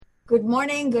Good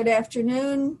morning, good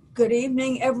afternoon, good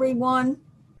evening, everyone.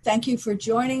 Thank you for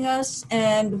joining us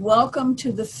and welcome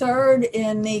to the third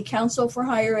in the Council for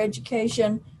Higher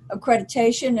Education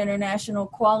Accreditation International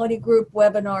Quality Group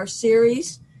webinar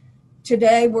series.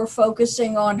 Today we're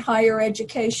focusing on higher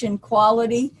education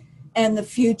quality and the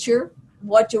future.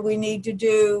 What do we need to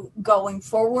do going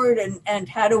forward and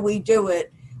how do we do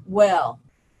it well?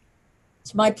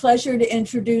 It's my pleasure to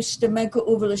introduce Stemenka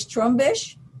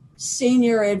Uvelis-Trumbish,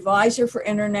 Senior Advisor for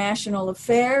International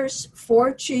Affairs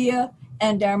for CHIA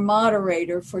and our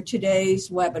moderator for today's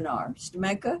webinar.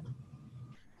 Stemenka?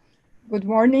 Good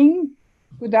morning,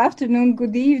 good afternoon,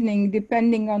 good evening,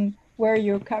 depending on where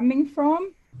you're coming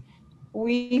from.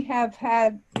 We have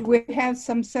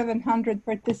some 700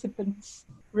 participants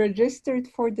registered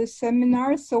for this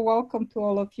seminar, so welcome to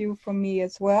all of you from me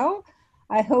as well.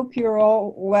 I hope you're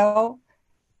all well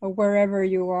wherever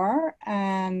you are,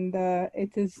 and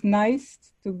it is nice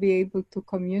to be able to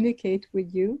communicate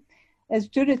with you. As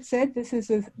Judith said, this is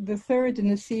the third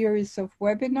in a series of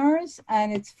webinars,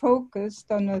 and it's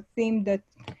focused on a theme that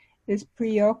is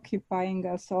preoccupying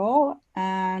us all,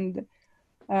 and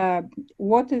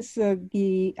what is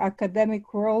the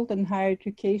academic world and higher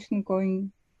education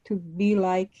going to be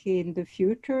like in the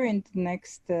future, in the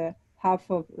next half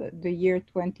of the year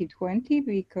 2020,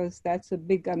 because that's a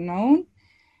big unknown.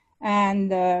 And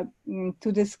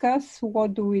to discuss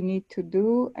what do we need to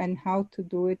do and how to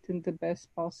do it in the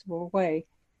best possible way.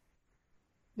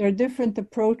 There are different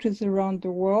approaches around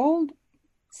the world.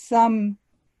 Some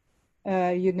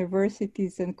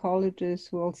universities and colleges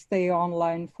will stay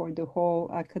online for the whole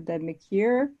academic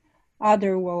year.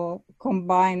 Others will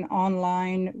combine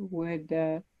online with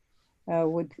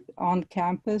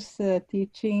on-campus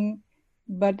teaching.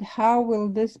 But how will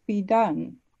this be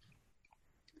done?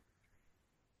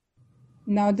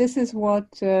 Now, this is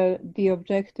what the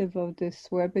objective of this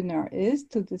webinar is,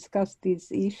 to discuss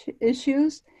these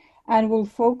issues, and we'll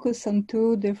focus on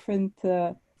two different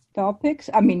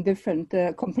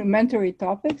complementary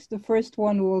topics. The first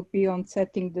one will be on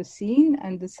setting the scene,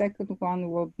 and the second one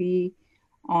will be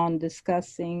on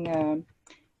discussing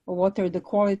what are the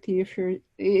quality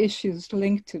issues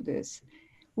linked to this.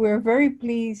 We're very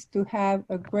pleased to have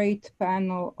a great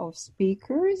panel of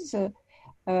speakers.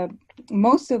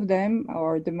 Most of them,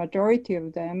 or the majority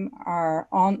of them, are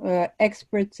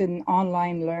experts in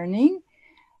online learning.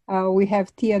 We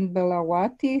have Tian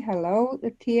Belawati. Hello,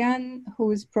 Tian,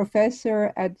 who is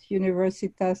professor at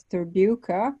Universitas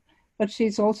Terbuka, but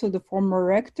she's also the former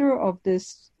rector of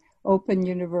this open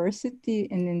university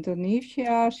in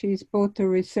Indonesia. She's both a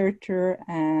researcher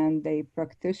and a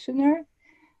practitioner.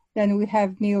 Then we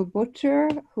have Neil Butcher,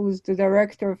 who's the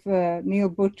director of Neil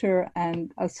Butcher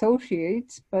and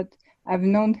Associates, but I've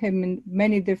known him in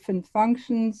many different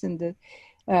functions in the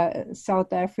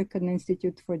South African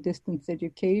Institute for Distance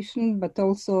Education, but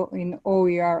also in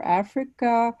OER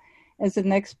Africa as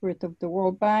an expert of the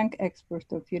World Bank, expert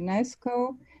of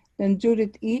UNESCO. Then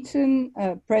Judith Eaton,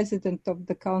 president of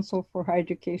the Council for Higher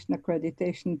Education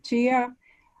Accreditation, CHIA,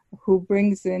 who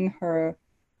brings in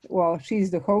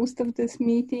she's the host of this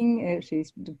meeting.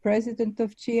 She's the president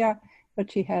of CHIA,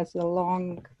 but she has a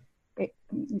long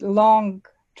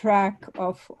track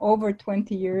of over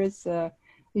 20 years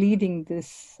leading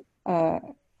this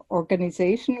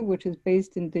organization, which is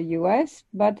based in the US,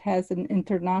 but has an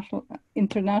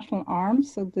international arm.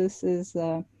 So this is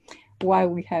why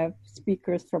we have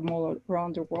speakers from all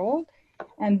around the world.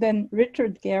 And then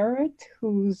Richard Garrett,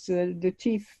 who's the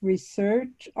Chief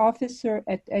Research Officer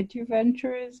at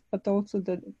EduVentures, but also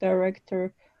the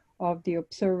Director of the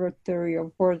Observatory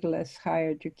of Borderless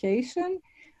Higher Education.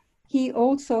 He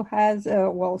also has,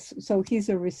 so he's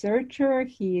a researcher.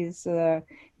 He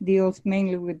deals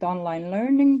mainly with online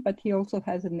learning, but he also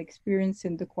has an experience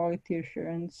in the Quality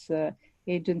Assurance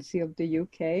Agency of the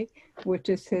UK, which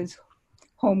is his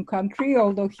home country,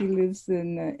 although he lives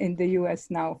in the US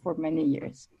now for many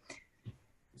years.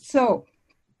 So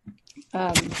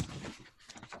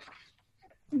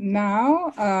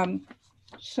now,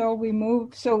 shall we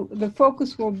move? So the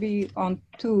focus will be on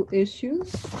two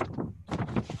issues.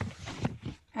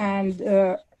 And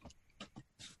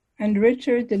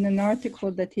Richard, in an article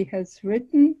that he has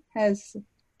written, has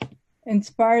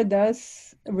inspired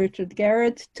us, Richard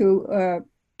Garrett, to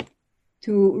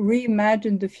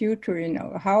reimagine the future.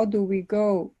 How do we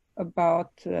go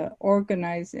about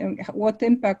organizing, what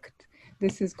impact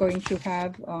this is going to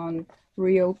have on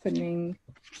reopening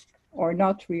or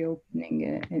not reopening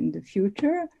in the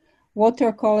future? What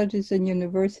are colleges and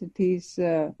universities,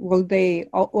 will they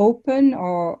open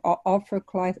or offer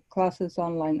classes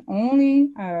online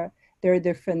only? There are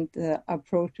different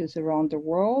approaches around the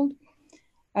world.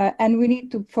 And we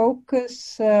need to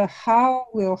focus how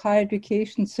will higher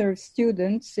education serve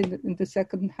students in the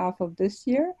second half of this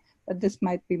year, but this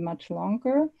might be much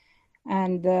longer.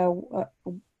 And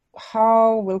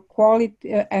how will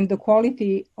quality and the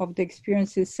quality of the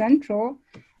experience is central,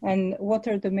 and what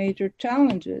are the major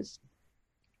challenges?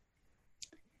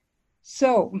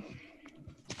 So,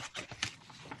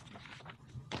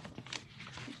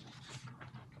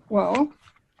 well,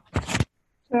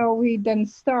 so we then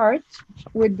start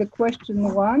with the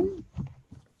question one.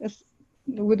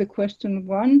 With the question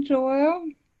one, Joel.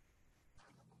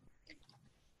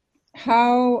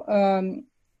 How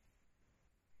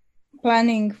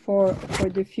planning for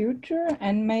the future,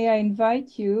 and may I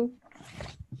invite you,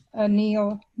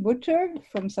 Neil Butcher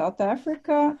from South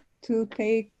Africa, to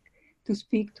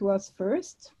speak to us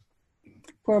first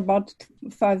for about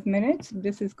 5 minutes.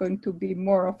 This is going to be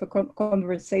more of a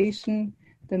conversation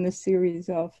than a series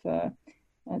of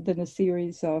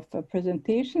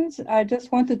presentations. I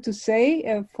just wanted to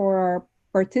say for our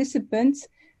participants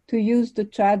to use the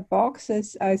chat box,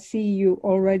 as I see you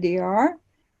already are,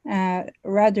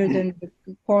 rather than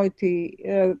the quality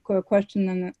question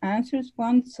and answers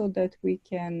one, so that we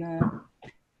can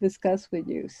discuss with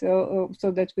you, so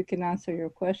that we can answer your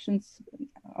questions.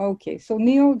 Okay, so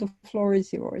Neil, the floor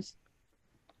is yours.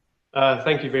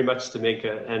 Thank you very much,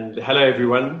 Stameka, and hello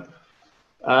everyone.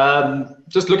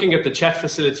 Just looking at the chat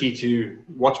facility to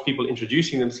watch people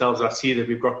introducing themselves, I see that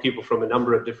we've got people from a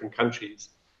number of different countries.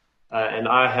 And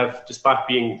I have, despite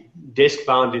being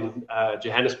desk-bound in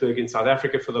Johannesburg in South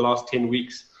Africa for the last 10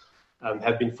 weeks,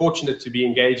 have been fortunate to be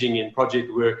engaging in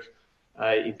project work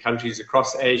in countries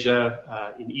across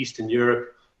Asia, in Eastern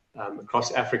Europe,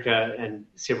 across Africa, and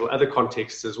several other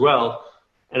contexts as well.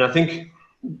 And I think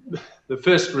the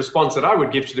first response that I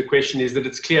would give to the question is that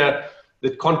it's clear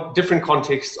that different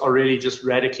contexts are really just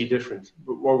radically different.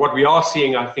 What we are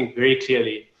seeing, I think, very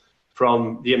clearly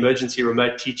from the emergency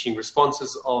remote teaching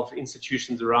responses of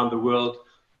institutions around the world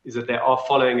is that they are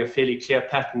following a fairly clear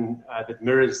pattern that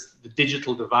mirrors the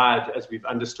digital divide as we've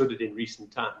understood it in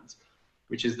recent times,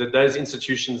 which is that those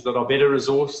institutions that are better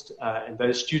resourced and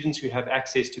those students who have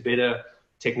access to better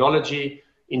technology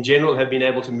in general have been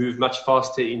able to move much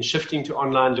faster in shifting to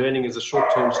online learning as a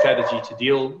short-term strategy to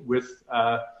deal with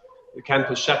the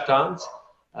campus shutdowns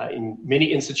in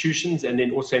many institutions, and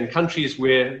then also in countries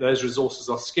where those resources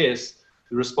are scarce,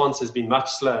 the response has been much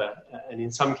slower and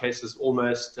in some cases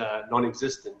almost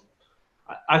non-existent.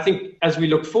 I think as we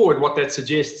look forward, what that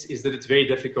suggests is that it's very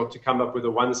difficult to come up with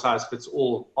a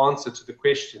one-size-fits-all answer to the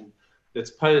question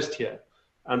that's posed here.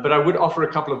 But I would offer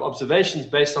a couple of observations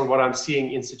based on what I'm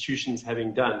seeing institutions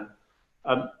having done.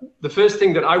 The first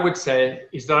thing that I would say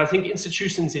is that I think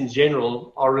institutions in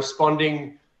general are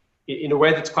responding in a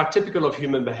way that's quite typical of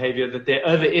human behavior, that they're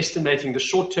overestimating the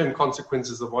short-term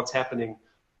consequences of what's happening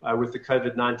with the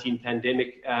COVID-19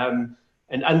 pandemic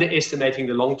and underestimating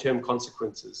the long-term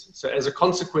consequences. So as a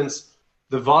consequence,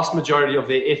 the vast majority of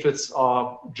their efforts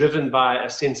are driven by a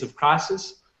sense of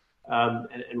crisis.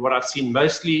 And what I've seen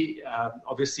mostly,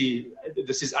 obviously,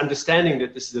 this is understanding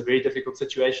that this is a very difficult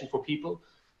situation for people,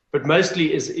 but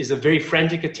mostly is a very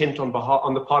frantic attempt on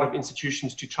the part of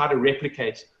institutions to try to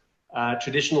replicate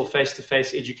traditional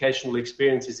face-to-face educational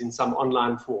experiences in some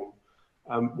online form.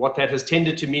 What that has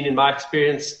tended to mean in my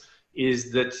experience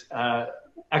is that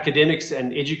academics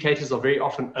and educators are very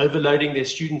often overloading their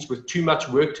students with too much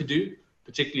work to do,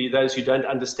 particularly those who don't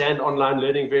understand online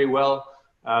learning very well,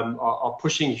 are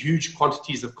pushing huge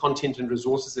quantities of content and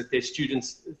resources at their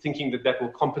students, thinking that that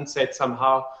will compensate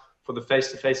somehow for the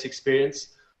face-to-face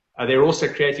experience. They're also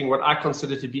creating what I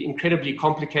consider to be incredibly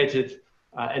complicated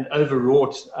and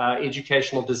overwrought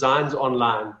educational designs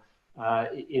online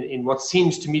in what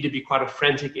seems to me to be quite a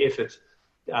frantic effort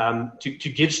to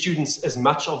give students as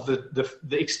much of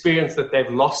the experience that they've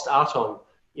lost out on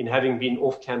in having been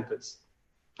off campus.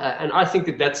 And I think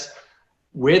that that's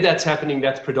where that's happening,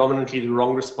 that's predominantly the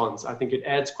wrong response. I think it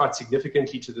adds quite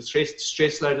significantly to the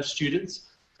stress load of students.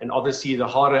 And obviously the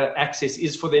harder access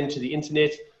is for them to the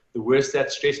internet, the worse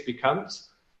that stress becomes.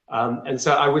 And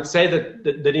so I would say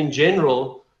that in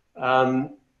general,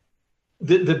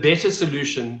 the better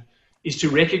solution is to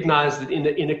recognize that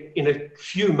in a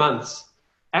few months,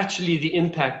 actually the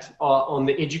impact on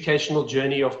the educational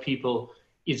journey of people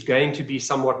is going to be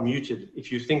somewhat muted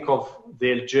if you think of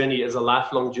their journey as a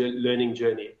lifelong learning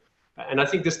journey. And I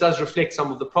think this does reflect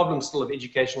some of the problems still of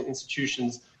educational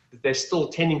institutions, that they're still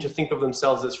tending to think of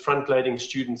themselves as front-loading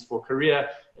students for career,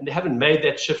 and they haven't made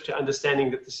that shift to understanding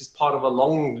that this is part of a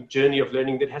long journey of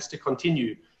learning that has to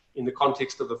continue in the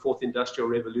context of the fourth industrial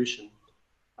revolution.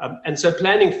 And so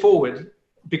planning forward,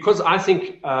 because I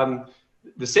think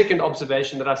the second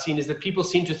observation that I've seen is that people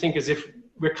seem to think as if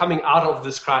we're coming out of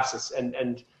this crisis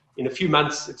and in a few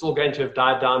months it's all going to have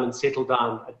died down and settled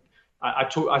down.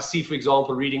 I see, for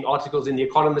example, reading articles in The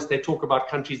Economist, they talk about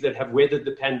countries that have weathered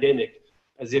the pandemic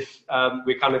as if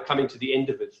we're kind of coming to the end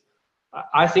of it.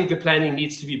 I think the planning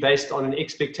needs to be based on an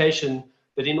expectation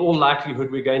that in all likelihood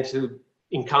we're going to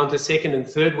encounter second and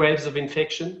third waves of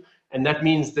infection, and that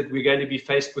means that we're going to be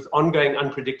faced with ongoing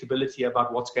unpredictability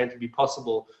about what's going to be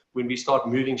possible when we start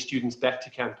moving students back to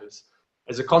campus.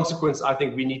 As a consequence, I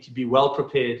think we need to be well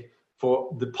prepared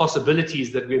for the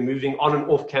possibilities that we're moving on and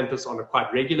off campus on a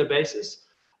quite regular basis,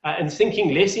 and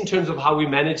thinking less in terms of how we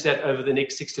manage that over the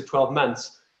next 6 to 12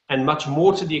 months, and much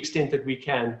more to the extent that we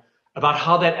can about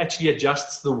how that actually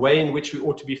adjusts the way in which we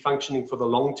ought to be functioning for the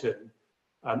long term.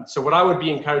 So what I would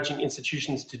be encouraging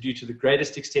institutions to do to the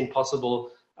greatest extent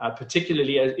possible,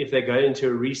 particularly if they go into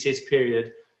a recess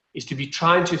period, is to be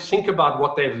trying to think about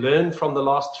what they've learned from the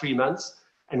last 3 months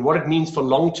and what it means for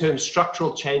long-term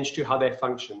structural change to how they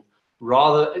function,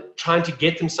 rather trying to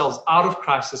get themselves out of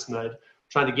crisis mode,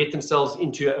 trying to get themselves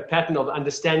into a pattern of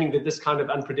understanding that this kind of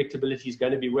unpredictability is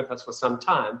going to be with us for some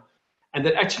time, and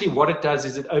that actually what it does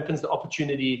is it opens the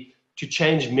opportunity to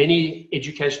change many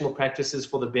educational practices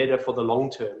for the better for the long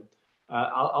term.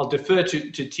 I'll defer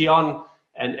to Tian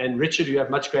and Richard, who have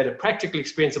much greater practical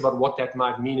experience about what that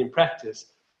might mean in practice.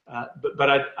 But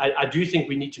I do think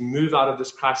we need to move out of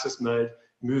this crisis mode,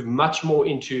 move much more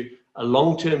into a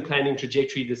long-term planning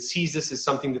trajectory that sees this as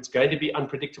something that's going to be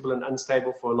unpredictable and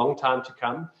unstable for a long time to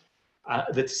come,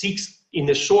 that seeks in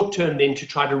the short term then to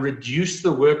try to reduce the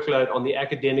workload on the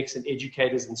academics and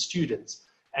educators and students,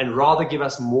 and rather give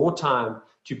us more time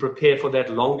to prepare for that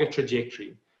longer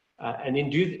trajectory. And in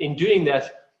doing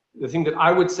that, the thing that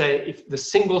I would say, if the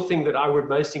single thing that I would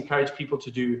most encourage people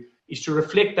to do is to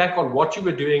reflect back on what you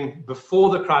were doing before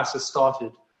the crisis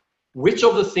started. Which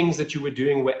of the things that you were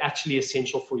doing were actually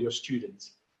essential for your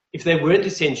students? If they weren't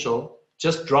essential,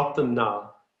 just drop them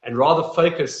now and rather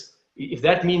focus. If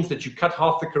that means that you cut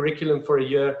half the curriculum for a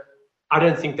year, I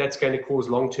don't think that's going to cause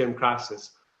long-term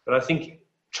crisis. But I think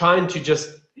trying to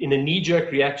just, in a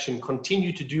knee-jerk reaction,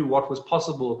 continue to do what was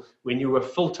possible when you were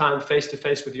full-time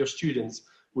face-to-face with your students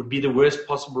would be the worst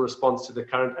possible response to the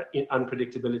current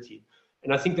unpredictability.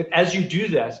 And I think that as you do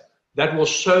that, that will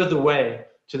show the way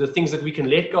to the things that we can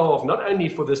let go of, not only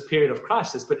for this period of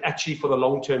crisis, but actually for the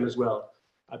long term as well.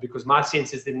 Because my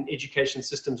sense is that in education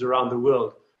systems around the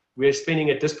world, we're spending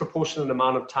a disproportionate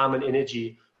amount of time and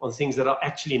energy on things that are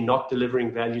actually not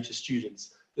delivering value to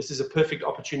students. This is a perfect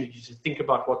opportunity to think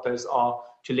about what those are,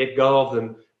 to let go of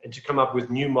them, and to come up with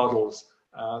new models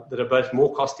that are both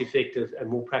more cost effective and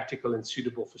more practical and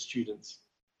suitable for students.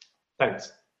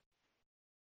 Thanks.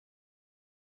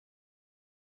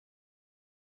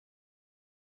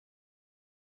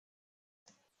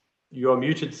 You are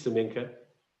muted, Staminka.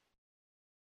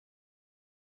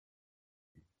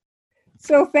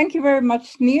 So thank you very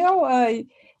much, Neil.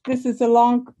 This is a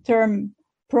long-term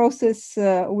process,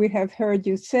 we have heard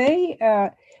you say,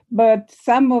 but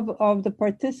some of the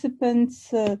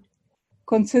participants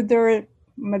consider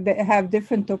they have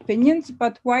different opinions,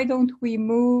 but why don't we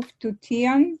move to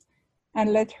Tian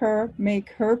and let her make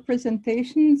her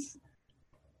presentations?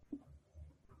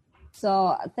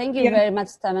 So thank you very much,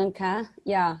 Staminka.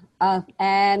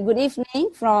 And good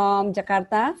evening from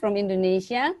Jakarta, from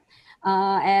Indonesia.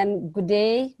 And good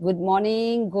day, good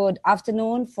morning, good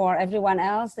afternoon for everyone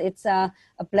else. It's a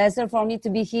pleasure for me to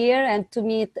be here and to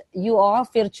meet you all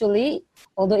virtually,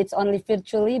 although it's only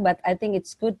virtually, but I think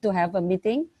it's good to have a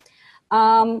meeting.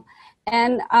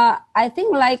 I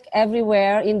think like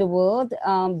everywhere in the world,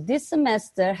 this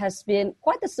semester has been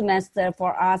quite a semester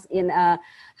for us in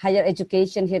higher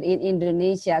education here in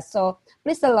Indonesia. So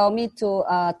please allow me to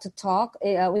talk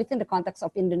within the context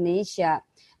of Indonesia.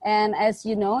 And as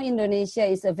you know, Indonesia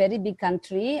is a very big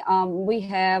country. We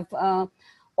have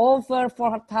over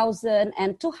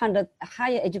 4,200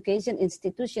 higher education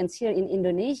institutions here in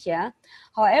Indonesia.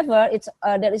 However,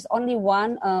 there is only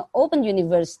one open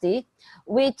university,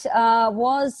 which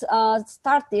was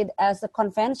started as a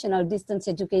conventional distance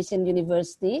education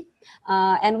university.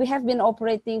 And we have been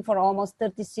operating for almost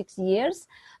 36 years.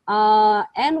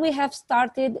 And we have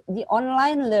started the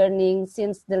online learning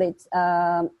since the late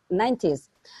 90s.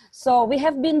 So we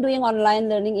have been doing online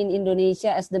learning in Indonesia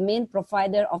as the main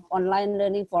provider of online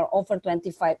learning for over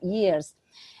 25 years.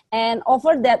 And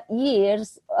over that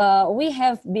years, we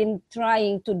have been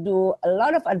trying to do a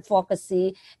lot of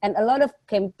advocacy and a lot of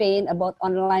campaign about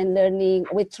online learning.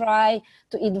 We try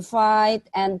to invite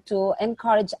and to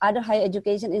encourage other higher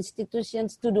education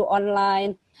institutions to do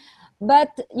online.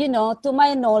 But, to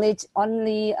my knowledge,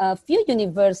 only a few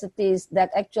universities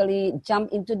that actually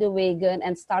jump into the wagon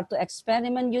and start to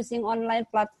experiment using online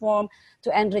platform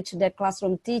to enrich their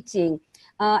classroom teaching.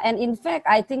 And in fact,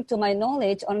 I think to my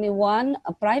knowledge, only one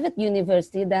private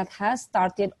university that has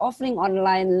started offering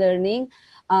online learning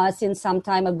since some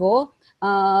time ago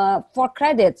for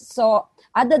credits. So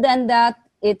other than that,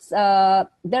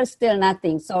 there's still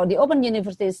nothing. So the Open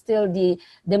University is still the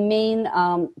main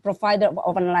provider of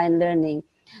online learning.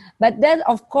 But then,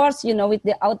 of course, with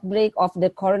the outbreak of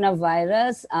the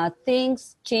coronavirus,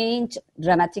 things change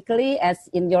dramatically, as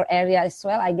in your area as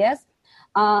well, I guess.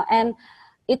 And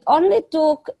it only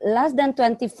took less than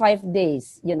 25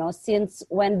 days, since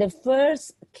when the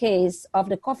first case of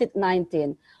the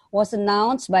COVID-19 was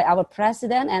announced by our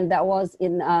president, and that was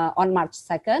on March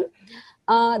 2nd,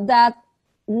 that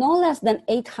no less than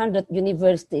 800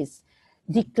 universities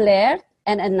declared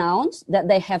and announced that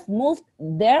they have moved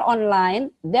their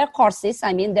classes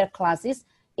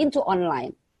into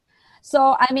online.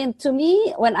 So, to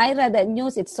me, when I read that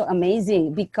news, it's so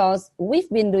amazing because we've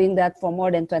been doing that for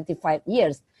more than 25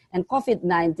 years. And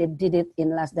COVID-19 did it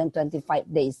in less than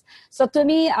 25 days. So to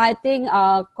me, I think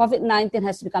COVID-19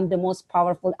 has become the most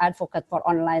powerful advocate for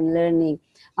online learning.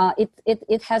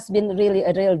 It has been really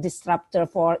a real disruptor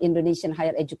for Indonesian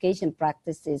higher education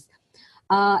practices.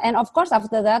 And of course,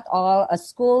 after that, all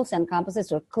schools and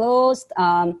campuses were closed,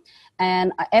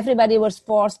 and everybody was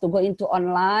forced to go into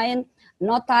online.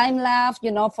 No time left,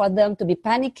 for them to be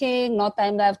panicking, no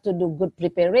time left to do good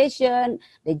preparation.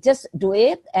 They just do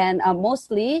it. And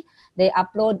mostly they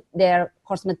upload their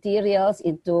course materials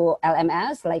into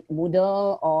LMS like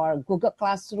Moodle or Google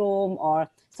Classroom or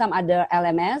some other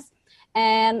LMS,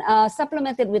 and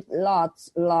supplemented with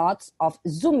lots of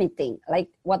Zoom meeting like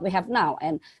what we have now.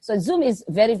 And so Zoom is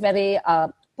very, very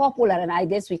popular. And I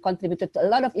guess we contributed to a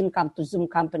lot of income to Zoom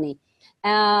company.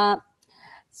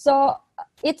 So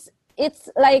it's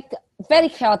like very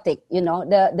chaotic,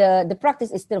 the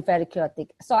practice is still very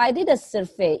chaotic. So I did a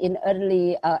survey in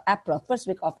early April, first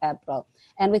week of April.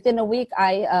 And within a week,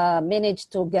 I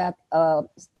managed to get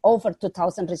over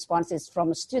 2,000 responses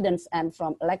from students and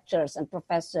from lecturers and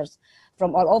professors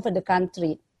from all over the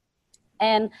country.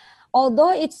 And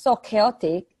although it's so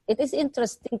chaotic, it is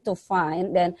interesting to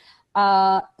find that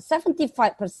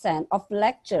 75% of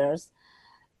lecturers,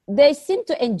 they seem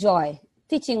to enjoy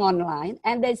teaching online,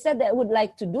 and they said they would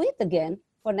like to do it again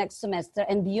for next semester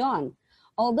and beyond.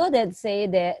 Although they say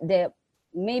they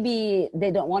maybe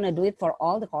they don't want to do it for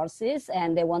all the courses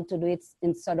and they want to do it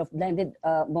in sort of blended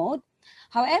mode.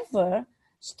 However,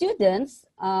 students,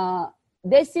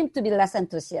 they seem to be less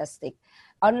enthusiastic.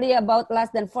 Only about less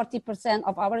than 40%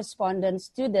 of our respondent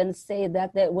students say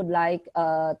that they would like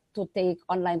to take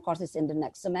online courses in the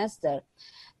next semester.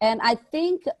 And I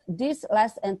think this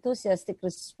less enthusiastic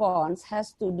response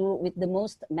has to do with the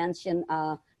most mentioned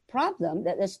problem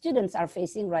that the students are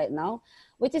facing right now,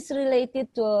 which is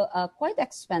related to a quite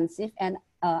expensive and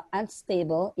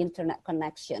unstable internet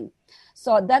connection.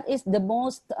 So that is the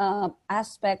most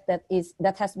aspect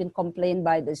that has been complained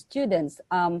by the students.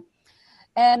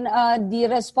 And the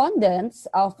respondents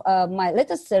of my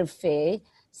latest survey,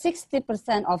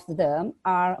 60% of them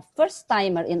are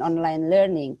first-timer in online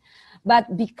learning.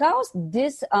 But because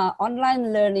this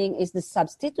online learning is the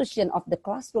substitution of the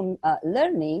classroom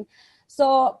learning,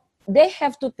 so they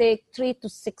have to take 3 to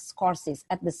 6 courses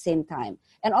at the same time,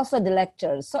 and also the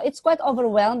lectures. So it's quite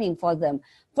overwhelming for them.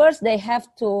 First, they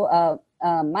have to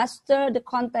master the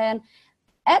content.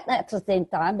 At the same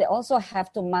time, they also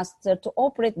have to master to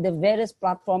operate the various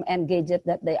platform and gadget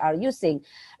that they are using,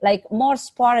 like more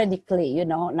sporadically,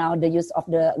 now the use of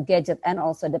the gadget and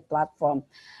also the platform.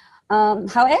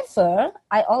 However,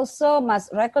 I also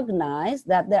must recognize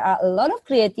that there are a lot of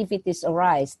creativities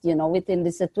arise, within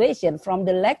the situation from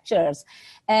the lectures,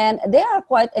 and they are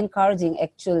quite encouraging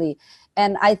actually.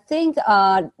 And I think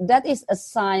that is a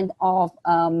sign of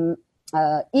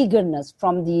eagerness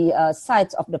from the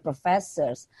sides of the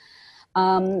professors.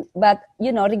 But,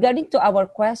 regarding to our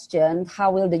question,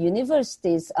 how will the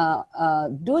universities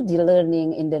do the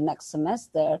learning in the next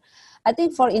semester? I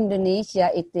think for Indonesia,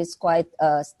 it is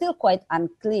still quite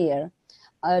unclear.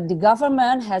 The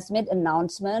government has made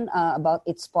announcement about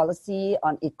its policy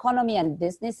on economy and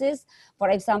businesses.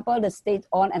 For example, the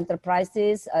state-owned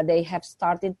enterprises, they have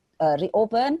started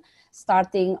reopen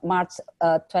starting March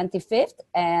 25th,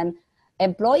 and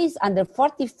employees under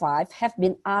 45 have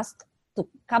been asked to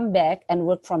come back and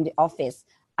work from the office,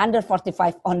 under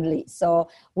 45 only. So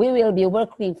we will be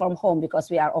working from home because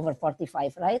we are over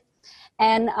 45, right?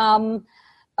 And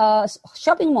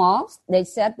shopping malls, they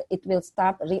said it will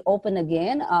reopen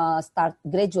again,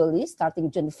 gradually, starting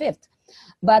June 5th.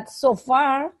 But so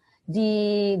far,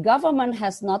 the government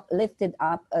has not lifted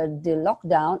up the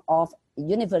lockdown of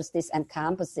universities and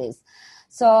campuses.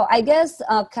 So I guess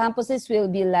campuses will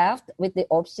be left with the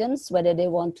options whether they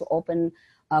want to open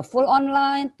full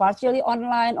online, partially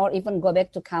online, or even go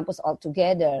back to campus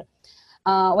altogether.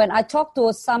 When I talk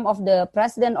to some of the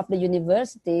president of the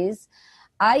universities,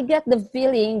 I get the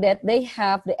feeling that they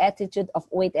have the attitude of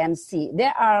wait and see.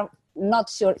 They are not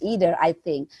sure either, I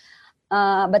think.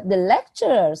 But the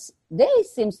lecturers, they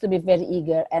seems to be very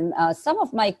eager. And some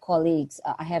of my colleagues,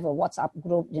 I have a WhatsApp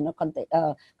group,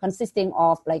 consisting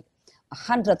of like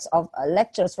hundreds of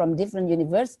lecturers from different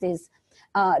universities.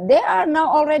 They are now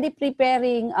already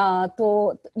preparing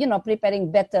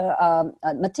preparing better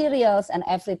materials and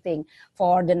everything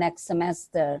for the next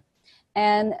semester.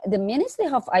 And the Ministry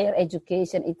of Higher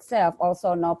Education itself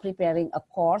also now preparing a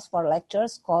course for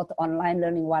lecturers called Online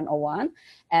Learning 101.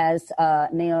 As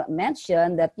Neil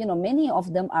mentioned, that many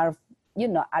of them are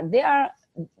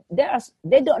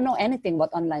they don't know anything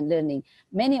about online learning.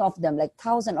 Many of them, like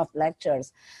thousands of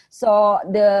lectures. So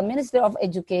the Ministry of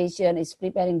Education is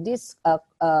preparing this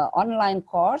online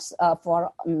course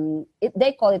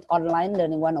they call it Online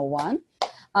Learning 101,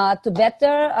 to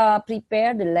better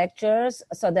prepare the lecturers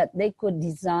so that they could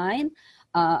design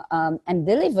and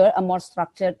deliver a more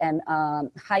structured and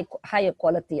higher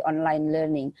quality online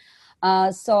learning.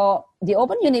 So the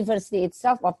Open University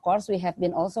itself, of course, we have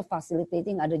been also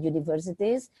facilitating other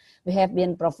universities. We have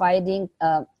been providing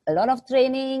a lot of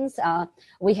trainings.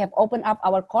 We have opened up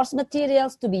our course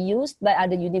materials to be used by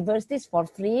other universities for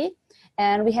free.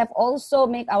 And we have also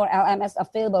made our LMS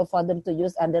available for them to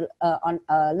use on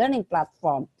a learning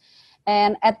platform.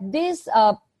 And at this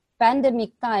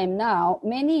pandemic time now,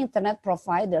 many internet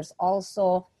providers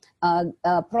also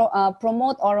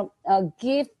promote or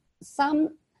give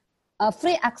some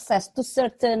free access to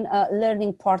certain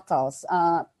learning portals.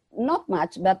 Not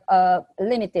much, but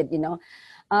limited,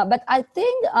 But I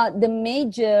think the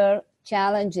major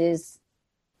challenges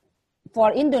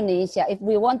for Indonesia, if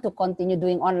we want to continue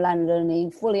doing online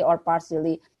learning fully or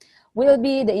partially, will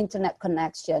be the internet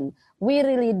connection. We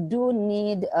really do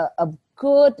need a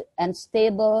good and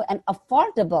stable and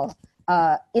affordable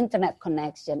internet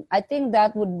connection. I think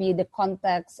that would be the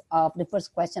context of the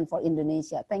first question for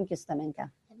Indonesia. Thank you, Stamenka.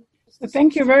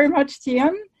 Thank you very much,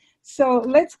 Tian. So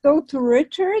let's go to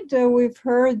Richard. We've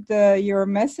heard your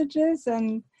messages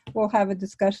and we'll have a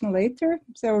discussion later.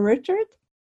 So Richard.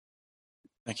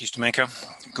 Thank you, Stamenka.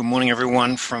 Good morning,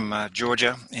 everyone from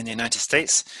Georgia in the United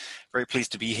States. Very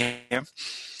pleased to be here.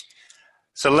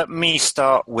 So let me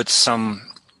start with some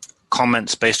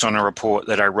comments based on a report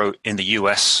that I wrote in the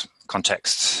US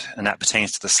context, and that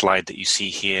pertains to the slide that you see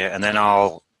here. And then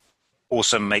I'll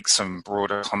also make some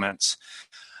broader comments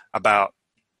about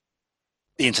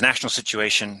the international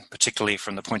situation, particularly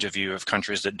from the point of view of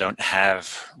countries that don't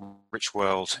have rich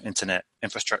world internet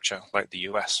infrastructure like the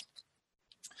US.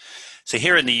 So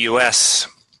here in the US,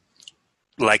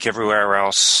 like everywhere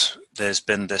else, there's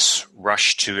been this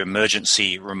rush to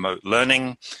emergency remote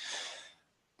learning,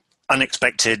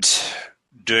 unexpected,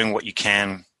 doing what you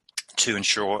can to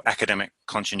ensure academic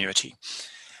continuity.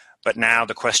 But now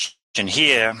the question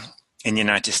here in the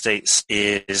United States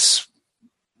is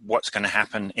what's going to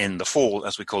happen in the fall,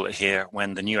 as we call it here,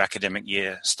 when the new academic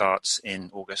year starts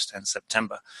in August and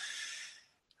September.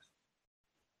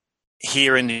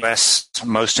 Here in the US,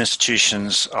 most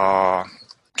institutions are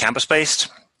campus-based,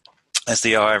 as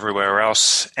they are everywhere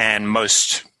else, and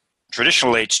most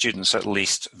traditional age students at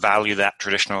least value that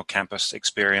traditional campus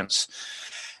experience,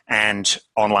 and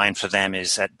online for them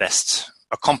is at best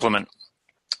a complement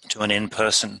to an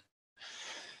in-person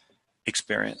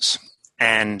experience.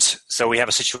 And so we have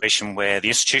a situation where the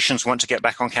institutions want to get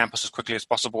back on campus as quickly as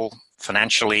possible,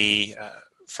 financially,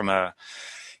 from a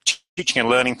teaching and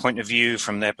learning point of view,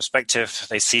 from their perspective,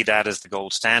 they see that as the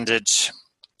gold standard.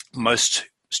 Most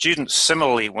students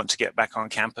similarly want to get back on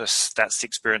campus. That's the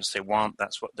experience they want.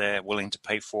 That's what they're willing to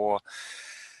pay for.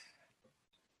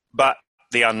 But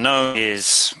the unknown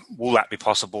is, will that be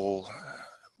possible?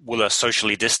 Will a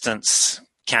socially distanced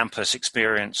campus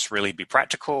experience really be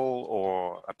practical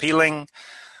or appealing?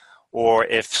 Or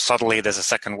if suddenly there's a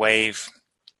second wave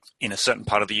in a certain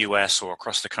part of the US or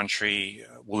across the country,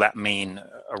 will that mean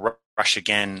a rush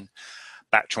again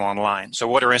back to online? So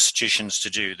what are institutions to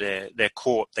do? They're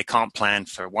caught. They can't plan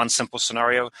for one simple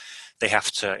scenario. They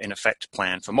have to, in effect,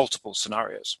 plan for multiple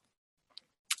scenarios.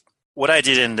 What I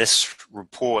did in this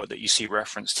report that you see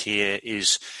referenced here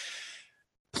is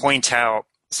point out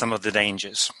some of the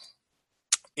dangers.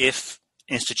 If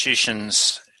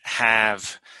institutions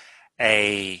have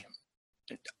a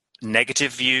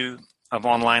negative view of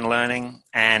online learning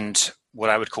and what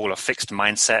I would call a fixed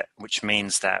mindset, which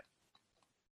means that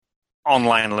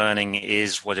online learning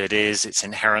is what it is. It's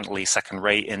inherently second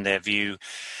rate in their view,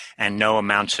 and no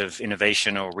amount of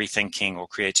innovation or rethinking or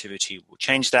creativity will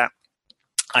change that.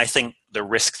 I think the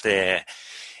risk there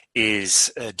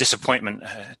is disappointment,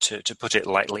 to put it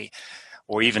lightly,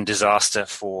 or even disaster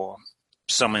for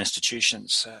some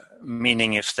institutions,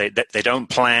 meaning if they don't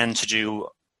plan to do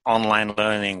online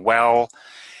learning well,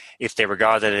 if they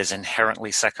regard it as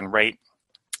inherently second rate,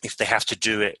 if they have to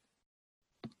do it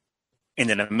in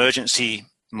an emergency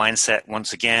mindset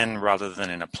once again rather than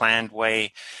in a planned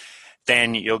way,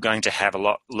 then you're going to have a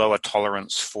lot lower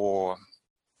tolerance for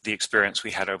the experience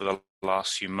we had over the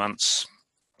last few months,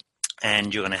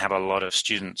 and you're going to have a lot of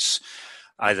students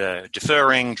either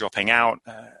deferring, dropping out,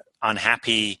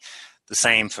 unhappy. The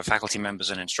same for faculty members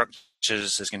and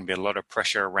instructors. There's going to be a lot of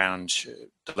pressure around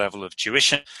the level of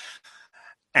tuition,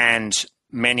 and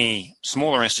many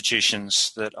smaller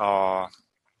institutions that are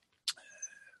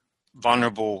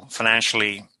vulnerable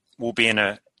financially will be in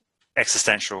an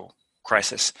existential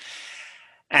crisis.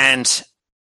 And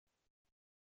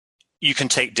you can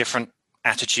take different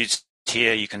attitudes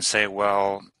here. You can say,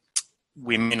 well,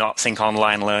 we may not think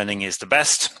online learning is the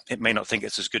best. It may not think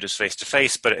it's as good as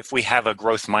face-to-face, but if we have a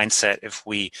growth mindset, if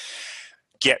we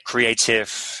get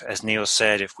creative, as Neil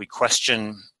said, if we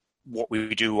question what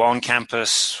we do on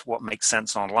campus, what makes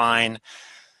sense online,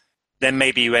 then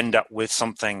maybe you end up with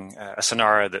something, a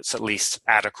scenario that's at least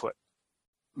adequate.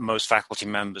 Most faculty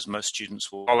members, most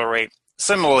students will tolerate.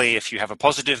 Similarly, if you have a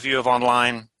positive view of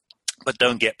online, but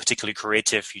don't get particularly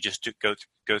creative, you just go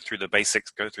through the basics,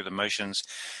 go through the motions,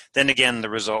 then again, the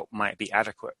result might be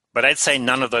adequate. But I'd say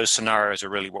none of those scenarios are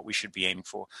really what we should be aiming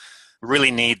for. We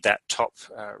really need that top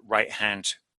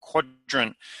right-hand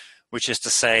quadrant, which is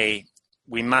to say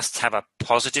we must have a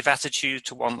positive attitude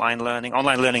to online learning.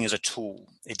 Online learning is a tool.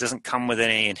 It doesn't come with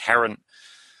any inherent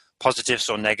positives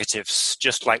or negatives.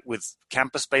 Just like with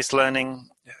campus-based learning,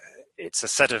 it's a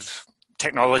set of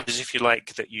technologies, if you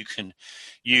like, that you can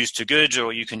use to good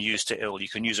or you can use to ill. You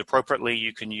can use appropriately,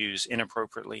 you can use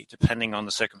inappropriately, depending on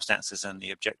the circumstances and the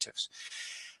objectives.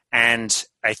 And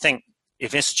I think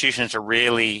if institutions are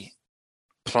really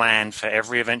planned for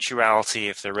every eventuality,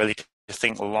 if they're really to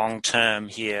think long-term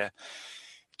here,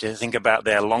 to think about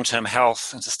their long-term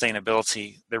health and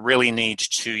sustainability, they really need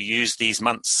to use these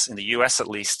months, in the US at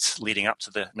least, leading up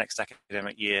to the next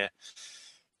academic year,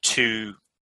 to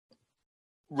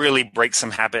really break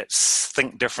some habits,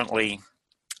 think differently,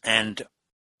 and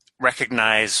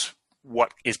recognize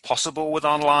what is possible with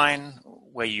online,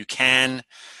 where you can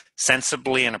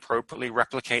sensibly and appropriately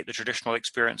replicate the traditional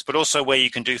experience, but also where you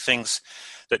can do things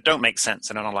that don't make sense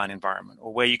in an online environment,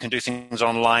 or where you can do things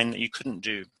online that you couldn't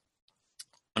do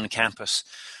on campus.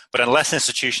 But unless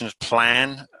institutions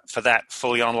plan for that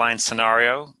fully online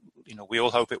scenario, we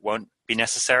all hope it won't be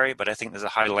necessary, but I think there's a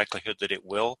high likelihood that it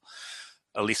will,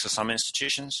 at least for some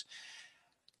institutions,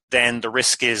 then the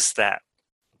risk is that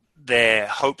their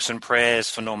hopes and prayers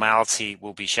for normality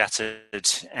will be shattered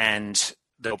and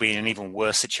they'll be in an even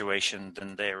worse situation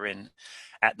than they're in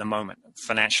at the moment,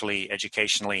 financially,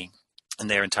 educationally, and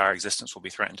their entire existence will be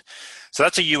threatened. So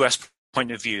that's a US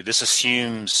point of view. This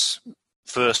assumes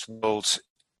first world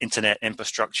internet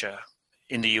infrastructure.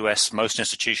 In the US, most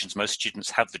institutions, most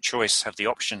students have the choice, have the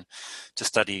option to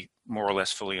study more or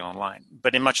less fully online.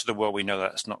 But in much of the world, we know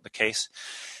that's not the case.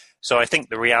 So I think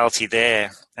the reality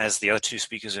there, as the other two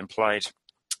speakers implied,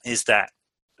 is that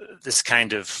this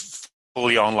kind of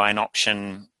fully online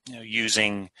option,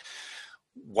 using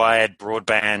wired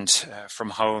broadband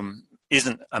from home,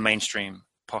 isn't a mainstream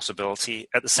possibility.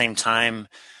 At the same time,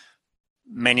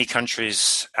 many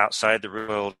countries outside the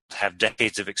world have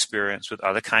decades of experience with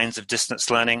other kinds of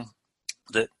distance learning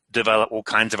that develop all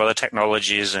kinds of other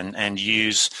technologies and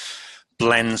use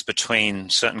blends between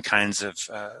certain kinds of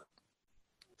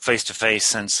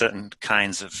face-to-face and certain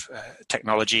kinds of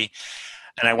technology.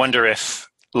 And I wonder if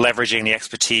leveraging the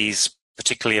expertise,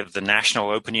 particularly of the national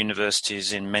open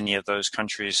universities in many of those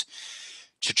countries,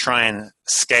 to try and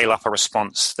scale up a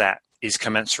response that is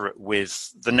commensurate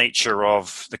with the nature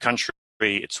of the country,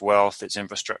 its wealth, its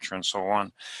infrastructure, and so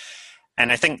on.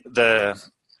 And I think the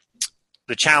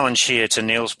challenge here, to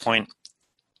Neil's point,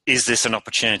 is this an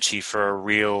opportunity for a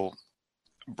real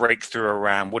breakthrough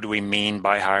around what do we mean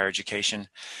by higher education?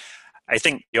 I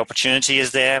think the opportunity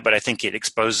is there, but I think it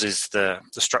exposes the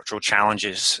structural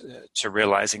challenges to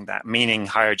realizing that, meaning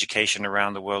higher education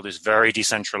around the world is very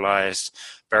decentralized,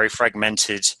 very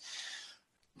fragmented,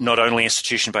 not only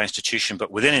institution by institution,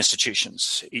 but within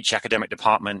institutions. Each academic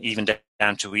department, even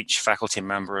down to each faculty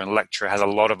member and lecturer, has a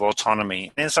lot of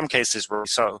autonomy, in some cases really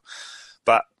so.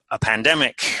 But a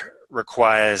pandemic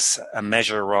requires a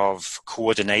measure of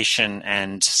coordination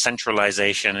and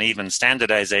centralization and even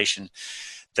standardization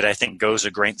that I think goes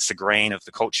against the grain of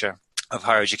the culture of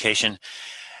higher education.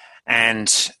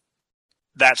 And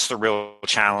that's the real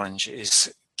challenge,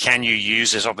 is can you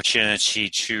use this opportunity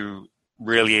to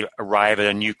really arrive at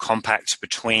a new compact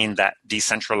between that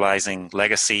decentralizing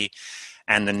legacy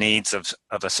and the needs of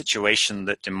a situation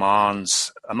that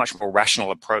demands a much more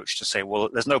rational approach to say, well,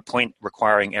 there's no point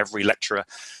requiring every lecturer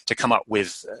to come up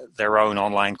with their own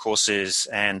online courses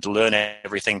and learn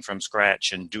everything from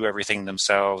scratch and do everything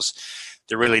themselves.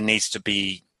 There really needs to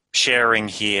be sharing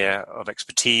here of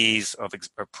expertise, of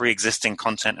pre-existing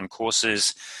content and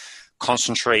courses,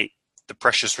 concentrate the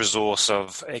precious resource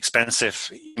of expensive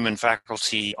human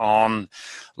faculty on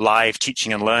live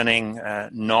teaching and learning,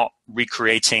 not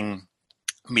recreating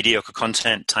mediocre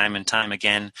content time and time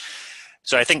again.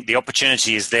 So I think the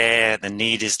opportunity is there, the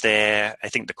need is there. I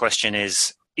think the question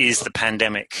is the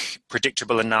pandemic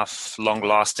predictable enough,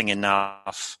 long-lasting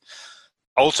enough,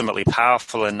 ultimately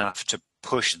powerful enough to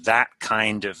push that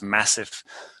kind of massive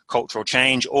cultural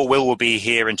change? Or will we be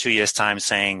here in 2 years' time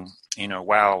saying,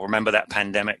 wow, remember that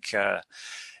pandemic?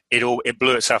 It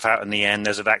blew itself out in the end.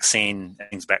 There's a vaccine,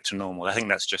 things back to normal. I think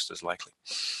that's just as likely.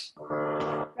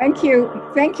 Thank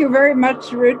you. Thank you very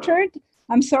much, Richard.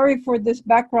 I'm sorry for this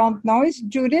background noise.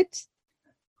 Judith,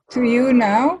 to you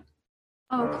now.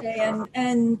 Okay,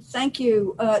 and thank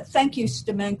you. Thank you,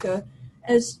 Stemenka.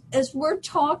 As we're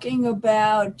talking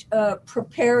about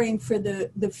preparing for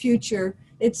the future,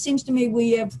 it seems to me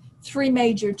we have three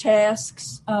major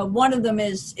tasks. One of them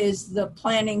is the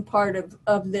planning part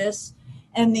of this,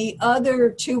 and the other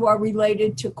two are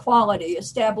related to quality,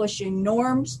 establishing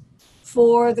norms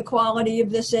for the quality of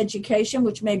this education,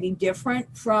 which may be different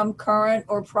from current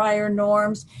or prior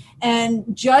norms, and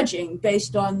judging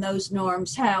based on those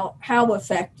norms how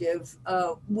effective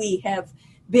we have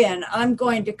been. I'm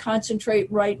going to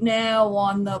concentrate right now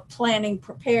on the planning,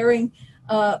 preparing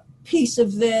piece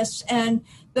of this, and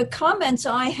the comments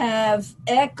I have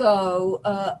echo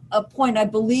a point I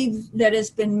believe that has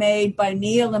been made by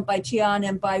Neil and by Tian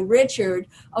and by Richard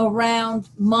around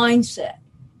mindset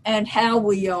and how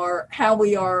we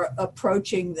are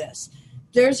approaching this.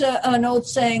 There's an old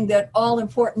saying that all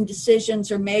important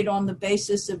decisions are made on the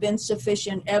basis of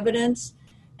insufficient evidence.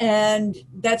 And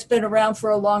that's been around for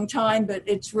a long time, but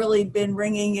it's really been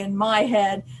ringing in my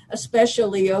head,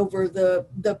 especially over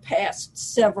the past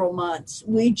several months.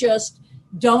 We just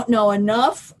don't know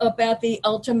enough about the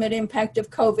ultimate impact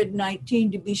of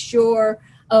COVID-19 to be sure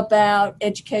about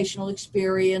educational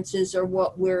experiences or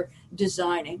what we're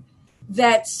designing.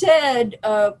 That said,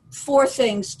 four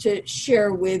things to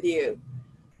share with you.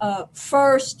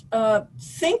 First,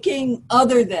 thinking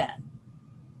other than,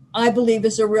 I believe,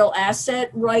 is a real asset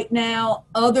right now,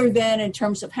 other than in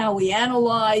terms of how we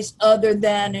analyze, other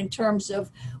than in terms of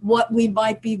what we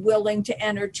might be willing to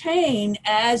entertain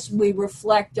as we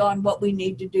reflect on what we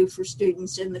need to do for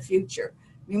students in the future.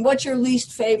 I mean, what's your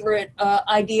least favorite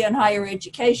idea in higher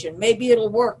education? Maybe it'll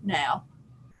work now.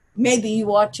 Maybe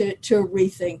you ought to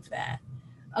rethink that.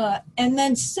 And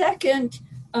then second,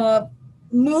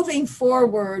 moving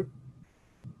forward,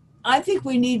 I think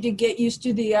we need to get used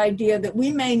to the idea that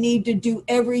we may need to do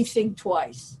everything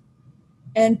twice.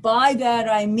 And by that,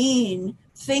 I mean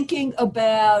thinking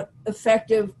about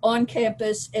effective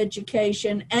on-campus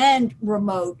education and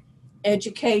remote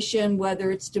education, whether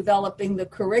it's developing the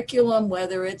curriculum,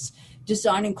 whether it's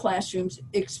designing classrooms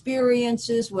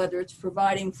experiences, whether it's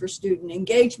providing for student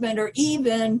engagement, or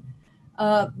even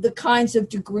the kinds of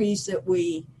degrees that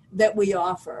we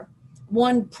offer.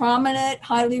 One prominent,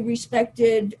 highly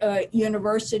respected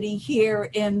university here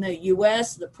in the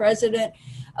U.S., the president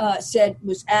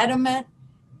was adamant.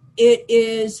 It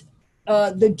is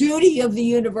the duty of the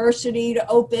university to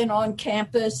open on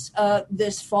campus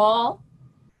this fall.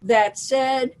 That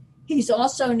said, he's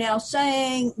also now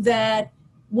saying that,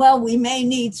 well, we may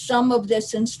need some of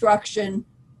this instruction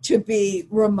to be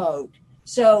remote.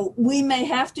 So we may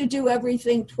have to do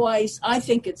everything twice. I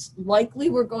think it's likely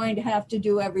we're going to have to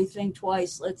do everything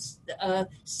twice. Let's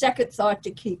second thought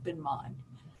to keep in mind.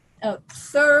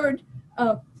 Third,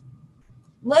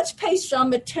 let's pay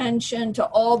some attention to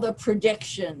all the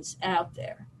predictions out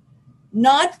there,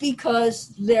 not because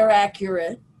they're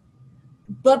accurate,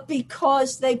 but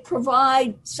because they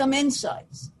provide some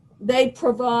insights. They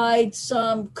provide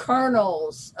some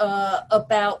kernels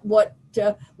about what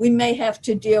we may have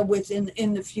to deal with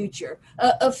in the future.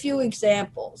 A few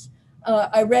examples.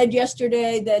 I read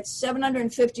yesterday that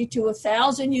 750 to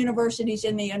 1,000 universities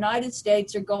in the United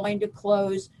States are going to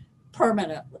close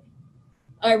permanently.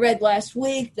 I read last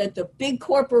week that the big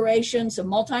corporations, the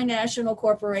multinational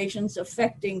corporations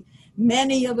affecting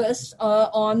many of us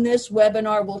on this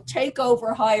webinar will take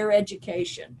over higher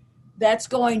education. That's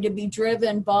going to be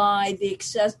driven by the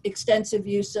extensive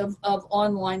use of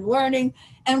online learning,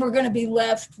 and we're going to be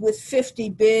left with 50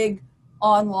 big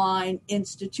online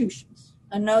institutions.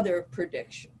 Another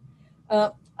prediction.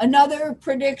 Another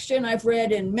prediction I've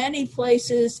read in many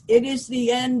places, it is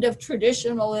the end of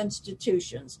traditional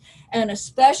institutions, and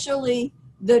especially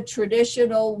the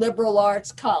traditional liberal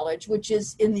arts college, which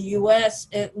is in the US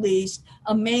at least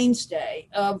a mainstay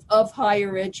of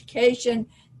higher education.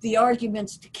 The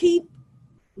arguments to keep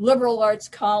liberal arts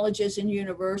colleges and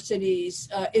universities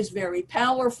is very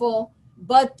powerful,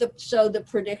 but so the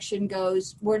prediction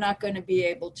goes, we're not going to be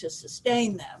able to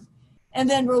sustain them. And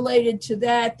then related to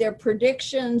that, there are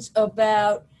predictions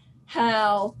about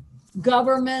how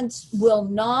governments will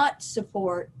not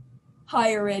support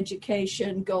higher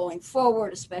education going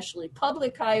forward, especially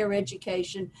public higher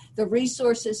education. The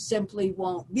resources simply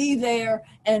won't be there,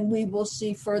 and we will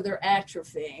see further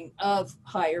atrophying of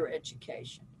higher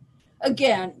education.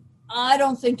 Again, I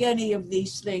don't think any of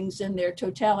these things in their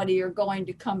totality are going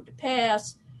to come to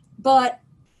pass, but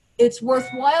it's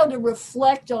worthwhile to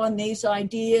reflect on these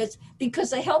ideas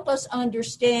because they help us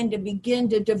understand and begin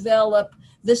to develop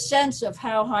the sense of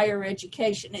how higher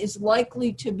education is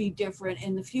likely to be different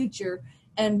in the future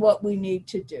and what we need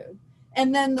to do.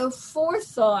 And then the fourth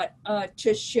thought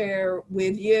to share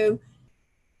with you,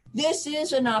 this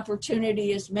is an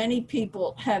opportunity, as many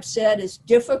people have said, as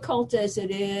difficult as it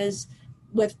is,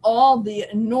 with all the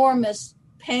enormous,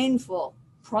 painful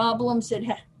problems it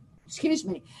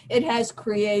has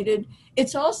created.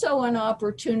 It's also an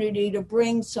opportunity to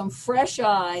bring some fresh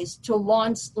eyes to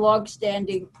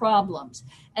long-standing problems.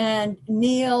 And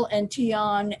Neil and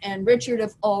Tian and Richard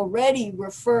have already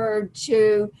referred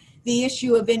to the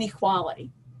issue of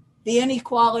inequality, the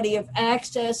inequality of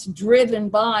access driven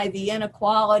by the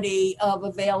inequality of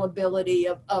availability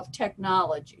of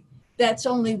technology. That's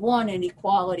only one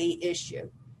inequality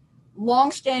issue.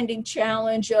 Long-standing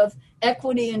challenge of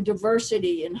equity and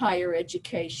diversity in higher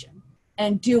education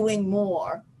and doing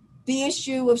more. The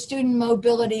issue of student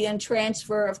mobility and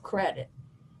transfer of credit.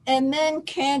 And then,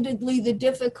 candidly, the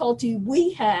difficulty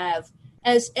we have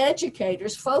as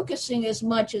educators, focusing as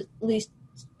much, at least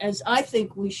as I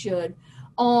think we should,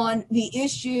 on the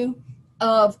issue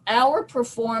of our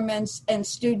performance and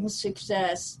student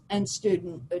success and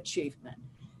student achievement.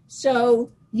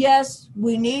 So, yes,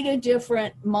 we need a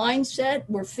different mindset.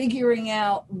 We're figuring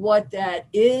out what that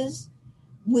is.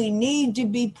 We need to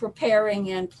be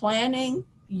preparing and planning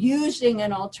using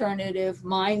an alternative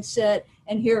mindset.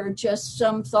 And here are just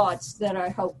some thoughts that I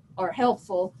hope are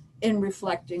helpful in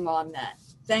reflecting on that.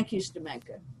 Thank you,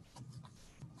 Stemenka.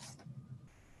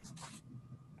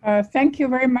 Thank you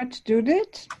very much,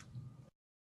 Judith.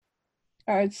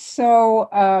 So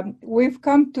we've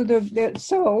come to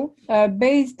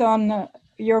based on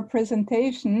your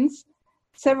presentations,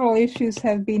 several issues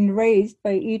have been raised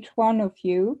by each one of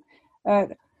you,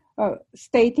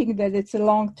 stating that it's a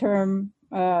long-term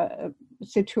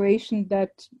situation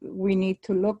that we need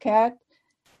to look at.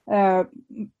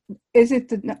 Is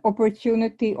it an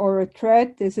opportunity or a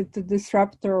threat? Is it a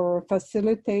disruptor or a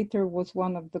facilitator was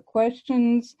one of the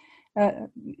questions.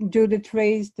 Judith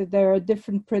raised that there are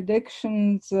different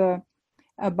predictions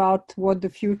about what the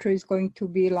future is going to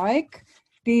be like.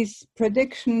 These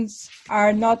predictions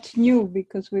are not new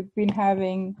because we've been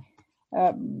having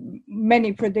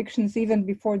many predictions even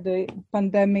before the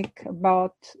pandemic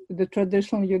about the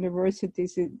traditional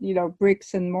universities,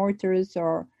 bricks and mortars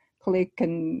or Click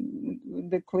and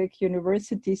the Click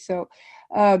University. So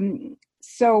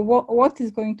what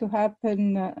is going to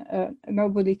happen?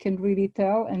 Nobody can really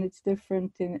tell, and it's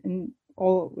different in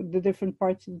all the different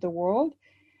parts of the world.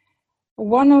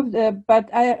 But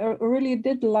I really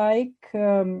did like,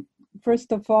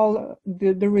 first of all,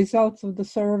 the results of the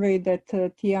survey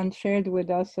that Tian shared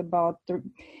with us about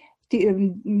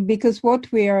because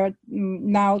what we are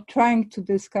now trying to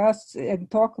discuss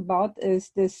and talk about is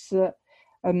this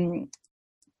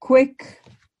quick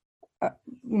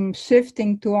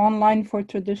shifting to online for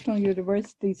traditional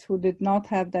universities who did not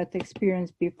have that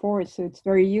experience before. So it's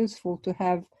very useful to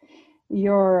have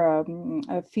your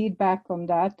feedback on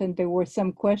that. And there were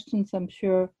some questions, I'm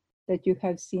sure that you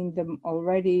have seen them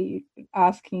already,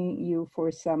 asking you for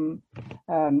some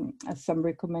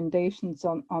recommendations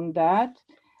on that.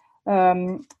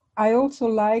 I also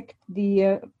like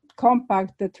the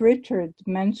compact that Richard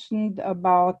mentioned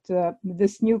about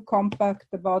this new compact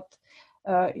about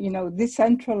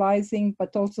decentralizing,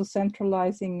 but also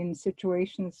centralizing in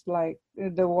situations like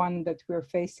the one that we're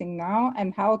facing now,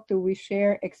 and how do we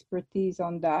share expertise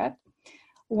on that?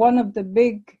 One of the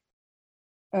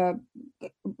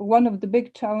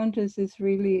big challenges is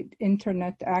really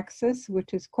internet access,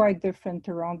 which is quite different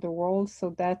around the world.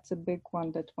 So that's a big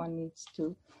one that one needs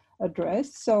to address.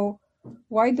 So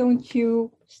why don't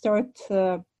you start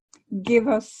give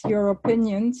us your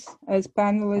opinions as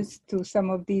panelists to some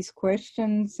of these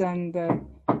questions, and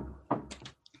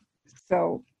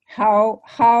so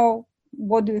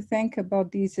what do you think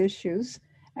about these issues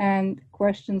and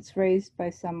questions raised by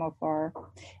some of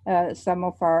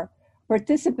our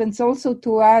participants? Also,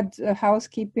 to add a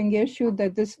housekeeping issue,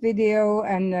 that this video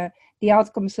and the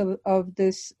outcomes of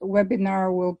this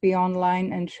webinar will be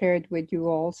online and shared with you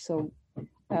all. So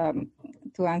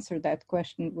to answer that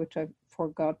question, which I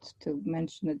forgot to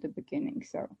mention at the beginning.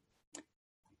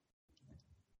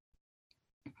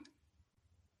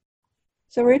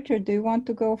 So Richard, do you want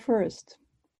to go first?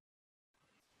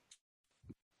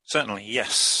 Certainly,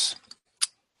 yes.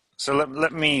 So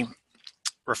let me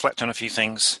reflect on a few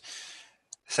things.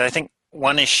 So I think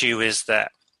one issue is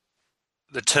that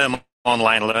the term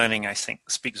online learning, I think,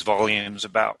 speaks volumes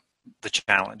about the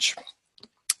challenge.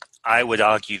 I would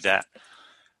argue that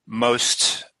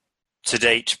most, to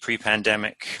date,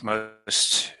 pre-pandemic,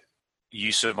 most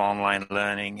use of online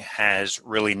learning has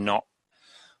really not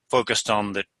focused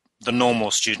on the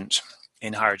normal student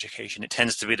in higher education. It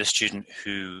tends to be the student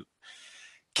who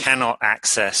cannot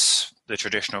access the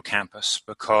traditional campus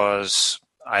because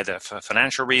either for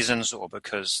financial reasons or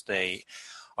because they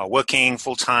are working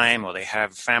full-time or they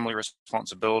have family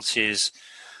responsibilities.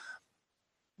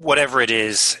 Whatever it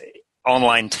is,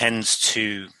 online tends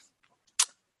to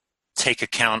take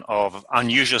account of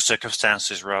unusual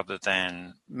circumstances rather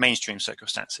than mainstream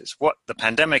circumstances. What the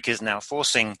pandemic is now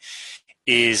forcing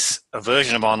is a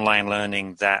version of online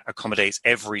learning that accommodates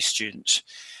every student.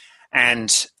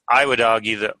 And I would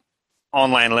argue that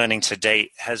online learning to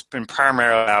date has been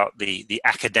primarily about the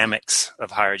academics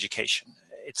of higher education.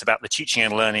 It's about the teaching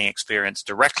and learning experience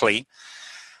directly,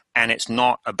 and it's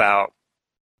not about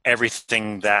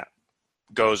everything that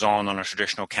goes on a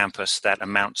traditional campus that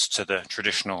amounts to the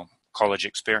traditional college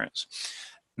experience,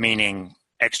 meaning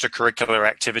extracurricular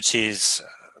activities,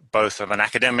 both of an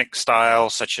academic style,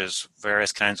 such as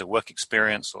various kinds of work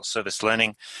experience or service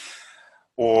learning,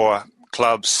 or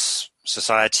clubs,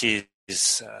 societies,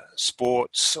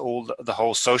 sports, all the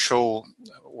whole social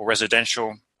or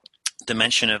residential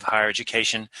dimension of higher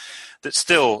education that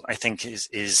still, I think,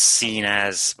 is seen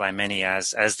as by many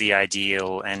as the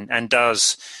ideal and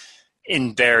does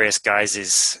in various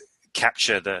guises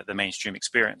capture the mainstream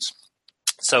experience.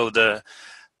 So the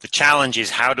challenge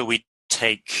is, how do we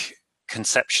take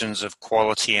conceptions of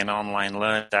quality in online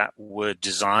learning that were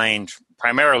designed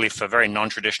primarily for very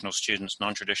non-traditional students,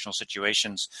 non-traditional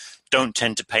situations, don't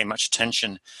tend to pay much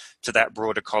attention to that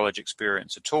broader college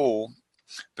experience at all,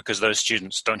 because those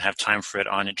students don't have time for it,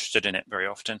 aren't interested in it very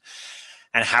often.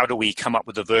 And how do we come up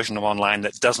with a version of online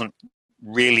that doesn't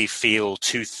really feel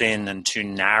too thin and too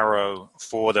narrow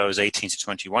for those 18 to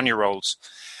 21-year-olds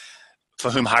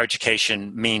for whom higher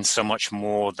education means so much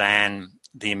more than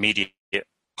the immediate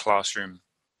classroom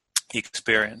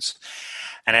experience?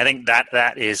 And I think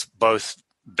that is both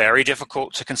very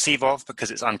difficult to conceive of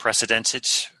because it's unprecedented.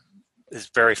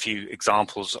 There's very few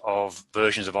examples of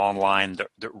versions of online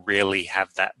that really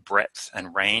have that breadth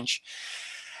and range.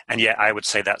 And yet I would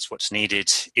say that's what's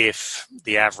needed if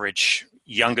the average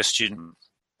younger student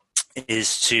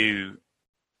is to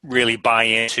really buy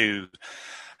into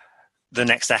the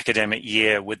next academic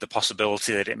year with the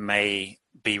possibility that it may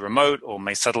be remote or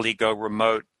may suddenly go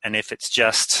remote. And if it's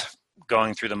just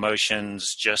going through the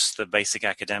motions, just the basic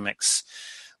academics,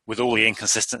 with all the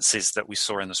inconsistencies that we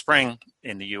saw in the spring,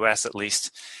 in the US at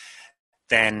least,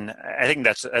 then I think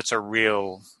that's a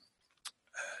real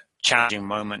challenging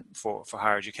moment for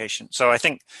higher education. So I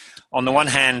think on the one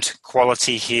hand,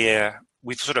 quality here,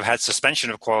 we've sort of had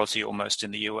suspension of quality almost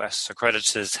in the US.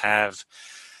 Accreditors have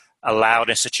allowed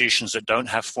institutions that don't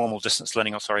have formal distance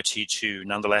learning authority to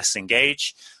nonetheless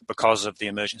engage because of the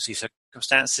emergency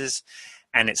circumstances.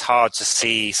 And it's hard to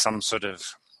see some sort of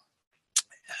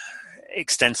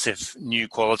extensive new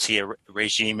quality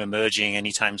regime emerging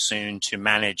anytime soon to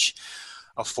manage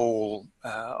a full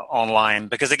online,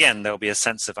 because again, there'll be a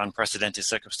sense of unprecedented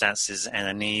circumstances and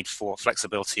a need for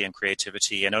flexibility and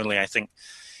creativity. And only, I think,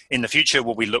 in the future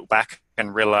will we look back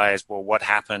and realize, well, what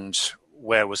happened?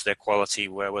 Where was there quality?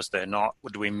 Where was there not?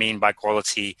 What do we mean by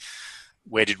quality?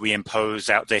 Where did we impose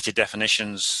outdated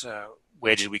definitions?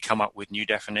 Where did we come up with new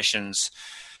definitions?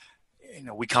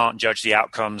 We can't judge the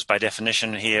outcomes by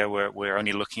definition here. We're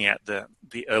only looking at the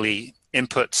early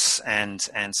inputs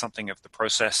and something of the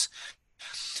process.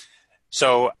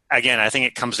 So again, I think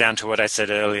it comes down to what I said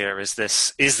earlier: is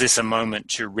this a moment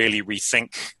to really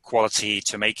rethink quality,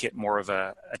 to make it more of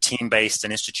a team-based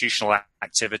and institutional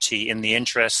activity in the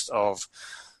interest of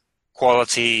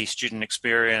quality, student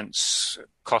experience,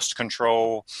 cost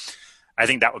control? I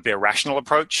think that would be a rational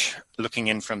approach, looking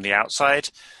in from the outside.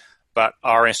 But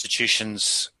are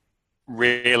institutions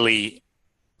really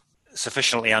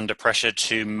sufficiently under pressure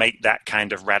to make that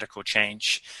kind of radical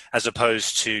change, as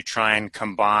opposed to try and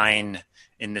combine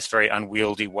in this very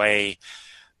unwieldy way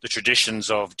the traditions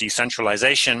of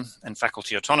decentralization and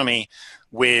faculty autonomy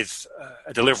with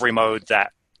a delivery mode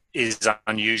that is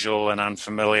unusual and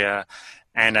unfamiliar?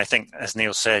 And I think, as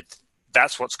Neil said,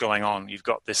 that's what's going on. You've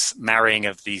got this marrying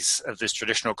of this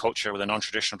traditional culture with a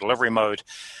non-traditional delivery mode,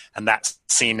 and that's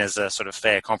seen as a sort of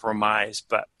fair compromise.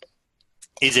 But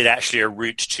is it actually a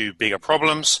route to bigger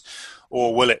problems,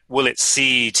 or will it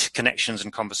seed connections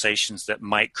and conversations that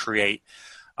might create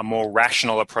a more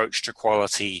rational approach to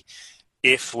quality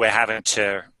if we're having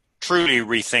to truly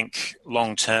rethink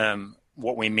long-term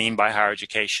what we mean by higher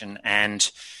education,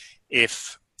 and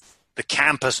if the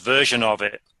campus version of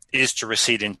it is to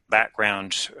recede in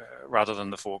background rather than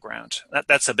the foreground?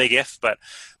 That's a big if, but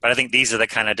I think these are the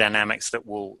kind of dynamics that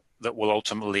will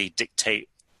ultimately dictate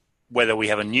whether we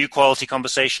have a new quality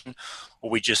conversation or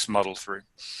we just muddle through.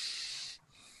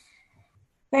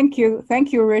 Thank you,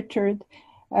 Richard.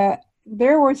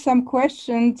 There were some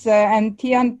questions, and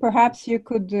Tian, perhaps you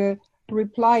could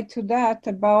reply to that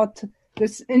about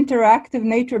this interactive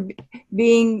nature,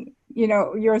 being,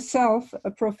 yourself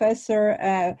a professor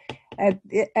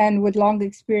and with long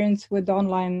experience with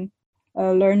online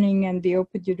learning and the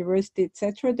Open University,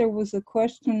 etc. There was a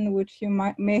question which you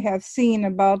may have seen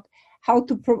about how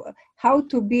to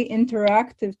be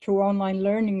interactive through online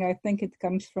learning. I think it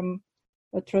comes from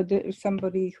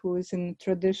somebody who is in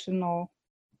traditional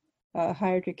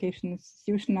higher education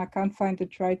institution. I can't find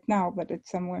it right now, but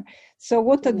it's somewhere. So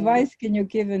what advice can you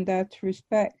give in that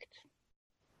respect?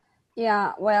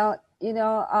 Yeah, well,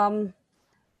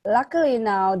 luckily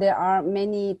now there are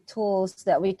many tools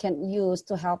that we can use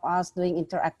to help us doing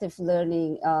interactive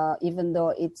learning, even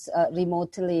though it's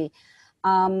remotely.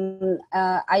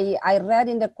 I read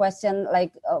in the question,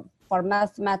 like for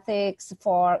mathematics,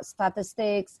 for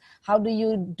statistics, how do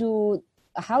you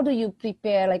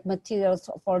prepare like materials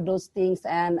for those things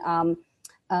and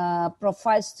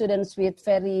provide students with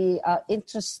very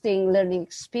interesting learning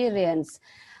experience?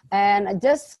 And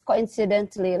just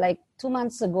coincidentally, like 2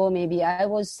 months ago, maybe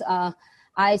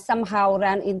I somehow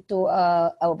ran into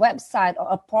a website or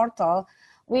a portal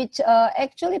which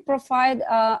actually provide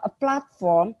a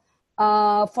platform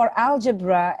for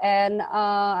algebra and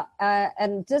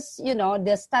just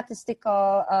the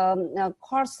statistical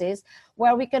courses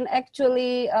where we can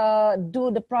actually do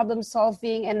the problem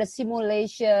solving and the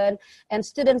simulation, and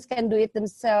students can do it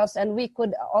themselves, and we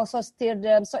could also steer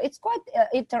them. So it's quite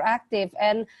interactive,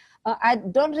 and I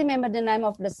don't remember the name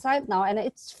of the site now, and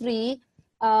it's free.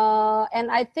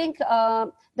 And I think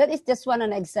that is just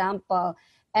an example.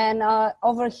 And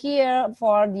over here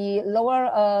for the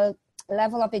lower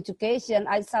level of education,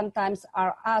 I sometimes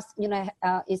are asked,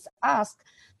 is asked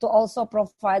to also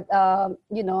provide,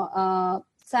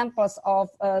 samples of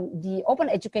the open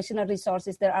educational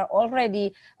resources that are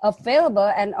already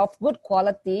available and of good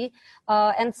quality.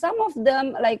 And some of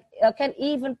them can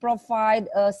even provide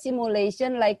a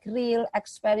simulation, like real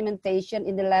experimentation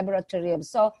in the laboratorium.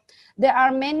 So there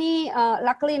are many,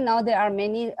 luckily now there are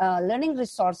many learning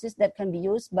resources that can be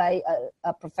used by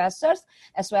professors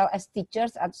as well as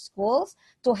teachers at schools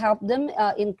to help them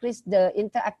increase the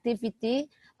interactivity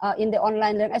in the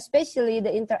online learning, especially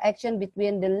the interaction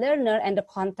between the learner and the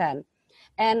content.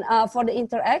 And for the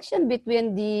interaction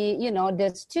between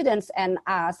the students and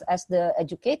us as the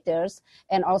educators,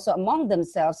 and also among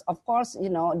themselves, of course,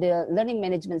 the learning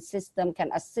management system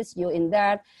can assist you in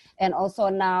that. And also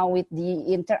now with the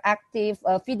interactive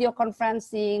video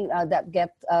conferencing that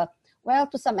get, well,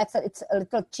 to some extent, it's a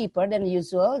little cheaper than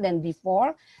usual, than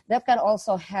before. That can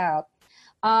also help.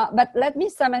 But let me,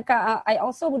 Samantha, I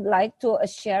also would like to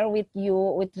share with you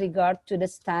with regard to the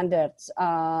standards.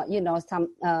 I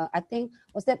think,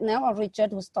 was that Nell or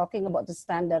Richard was talking about the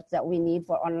standards that we need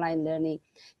for online learning.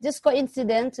 Just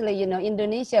coincidentally,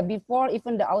 Indonesia, before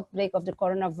even the outbreak of the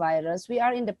coronavirus, we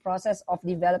are in the process of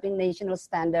developing national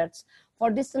standards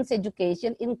for distance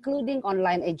education, including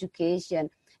online education.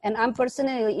 And I'm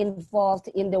personally involved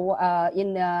in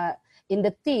in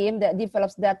the team that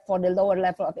develops that for the lower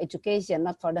level of education,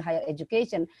 not for the higher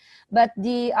education. But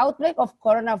the outbreak of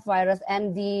coronavirus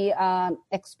and the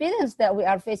experience that we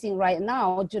are facing right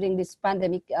now during this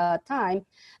pandemic time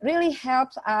really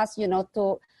helps us,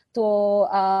 to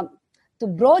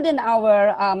broaden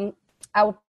our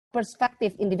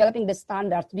perspective in developing the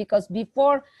standards, because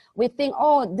before we think,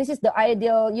 this is the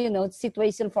ideal,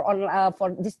 situation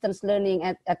for distance learning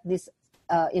at this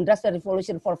Industrial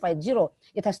Revolution 4.50.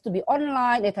 It has to be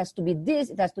online, it has to be this,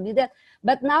 it has to be that.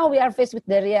 But now we are faced with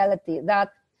the reality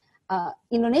that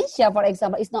Indonesia, for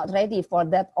example, is not ready for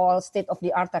that all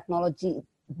state-of-the-art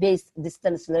technology-based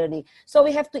distance learning. So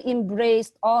we have to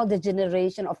embrace all the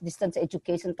generation of distance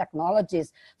education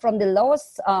technologies, from the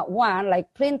lowest one,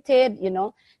 like printed,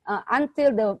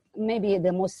 until maybe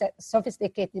the most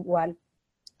sophisticated one.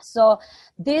 So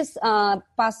this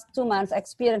past 2 months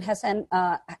experience has,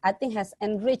 I think, has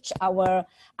enriched our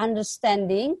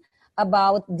understanding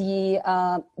about the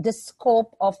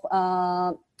scope of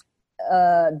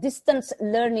distance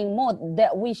learning mode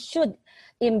that we should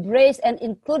embrace and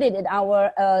include it in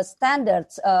our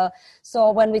standards.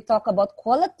 So when we talk about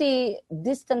quality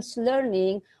distance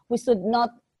learning, we should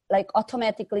not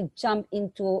automatically jump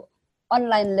into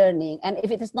online learning, and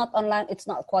if it is not online, it's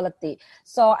not quality.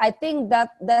 So I think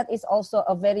that is also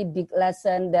a very big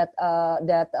lesson that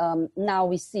now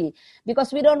we see,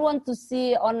 because we don't want to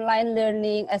see online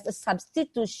learning as a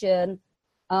substitution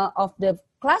of the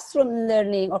classroom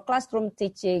learning or classroom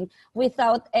teaching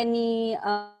without any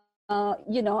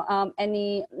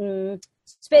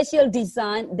special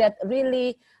design that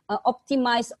really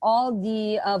optimize all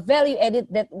the value added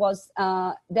that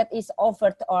is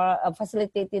offered or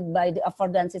facilitated by the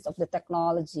affordances of the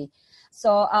technology.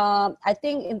 So I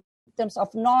think in terms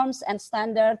of norms and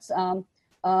standards,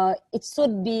 it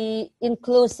should be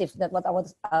inclusive. That's what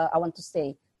I want to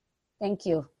say. Thank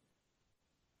you.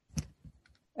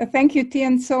 Thank you,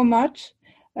 Tian, so much.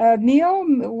 Neil,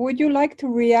 would you like to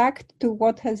react to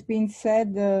what has been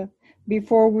said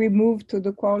before we move to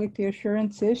the quality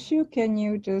assurance issue? Can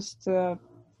you just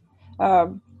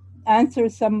answer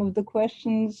some of the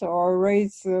questions or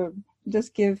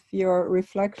just give your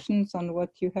reflections on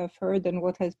what you have heard and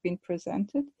what has been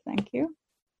presented? Thank you.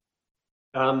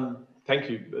 Thank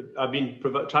you. I've been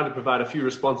trying to provide a few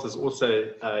responses also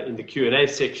in the Q&A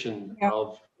section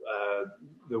of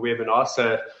the webinar,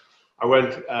 so I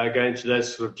won't go into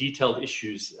those sort of detailed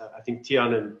issues. I think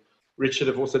Tian and Richard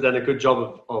have also done a good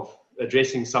job of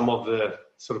addressing some of the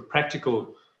sort of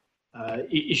practical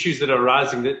issues that are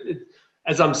arising.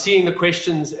 As I'm seeing the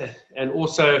questions and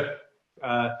also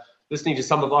listening to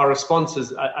some of our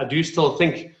responses, I do still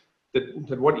think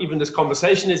that what even this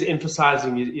conversation is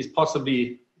emphasizing is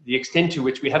possibly the extent to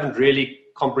which we haven't really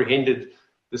comprehended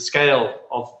the scale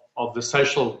of the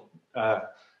social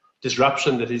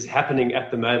disruption that is happening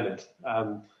at the moment.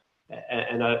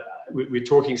 We're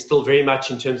talking still very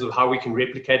much in terms of how we can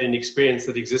replicate an experience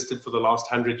that existed for the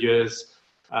last 100 years,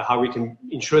 how we can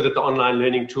ensure that the online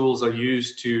learning tools are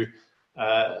used to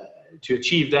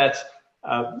achieve that.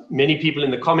 Many people in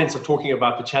the comments are talking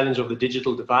about the challenge of the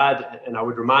digital divide, and I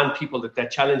would remind people that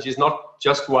challenge is not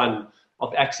just one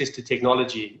of access to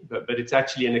technology, but it's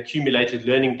actually an accumulated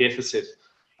learning deficit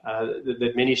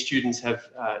that many students have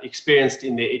experienced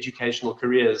in their educational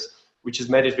careers, which has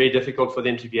made it very difficult for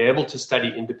them to be able to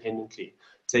study independently.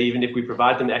 So even if we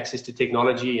provide them access to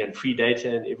technology and free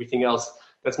data and everything else,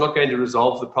 that's not going to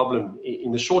resolve the problem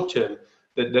in the short term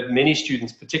that many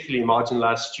students, particularly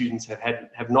marginalized students,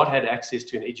 have not had access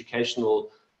to an educational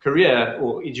career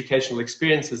or educational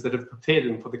experiences that have prepared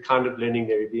them for the kind of learning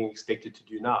they're being expected to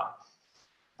do now.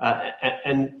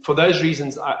 And for those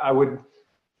reasons, I would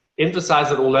emphasize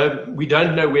that although we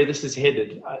don't know where this is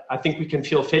headed, I think we can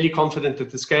feel fairly confident that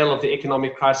the scale of the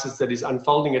economic crisis that is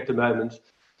unfolding at the moment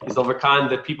is of a kind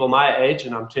that people my age,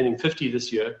 and I'm turning 50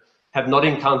 this year, have not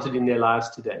encountered in their lives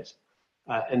to date.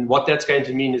 And what that's going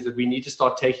to mean is that we need to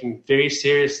start taking very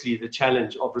seriously the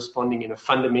challenge of responding in a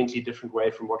fundamentally different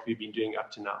way from what we've been doing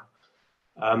up to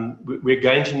now. We're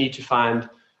going to need to find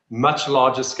much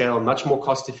larger scale, much more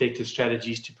cost-effective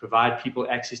strategies to provide people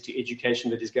access to education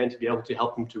that is going to be able to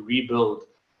help them to rebuild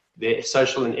their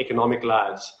social and economic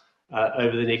lives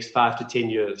over the next 5 to 10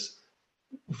 years.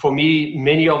 For me,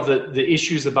 many of the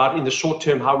issues about in the short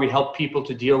term, how we help people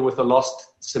to deal with a lost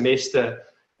semester,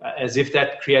 as if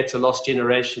that creates a lost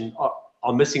generation,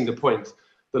 are missing the point.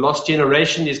 The lost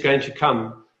generation is going to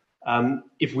come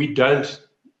if we don't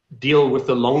deal with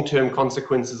the long-term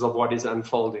consequences of what is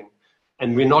unfolding.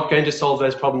 And we're not going to solve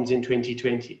those problems in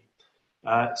 2020.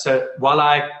 So while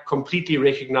I completely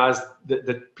recognize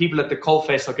that people at the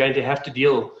coalface are going to have to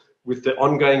deal with the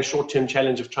ongoing short-term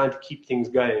challenge of trying to keep things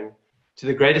going to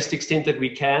the greatest extent that we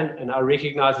can. And I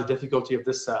recognize the difficulty of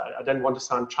this. I don't want to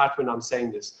sound trite when I'm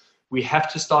saying this. We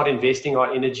have to start investing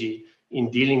our energy in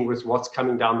dealing with what's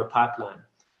coming down the pipeline.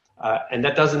 And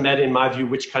that doesn't matter, in my view,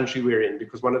 which country we're in,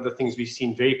 because one of the things we've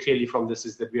seen very clearly from this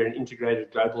is that we're an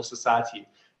integrated global society,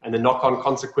 and the knock-on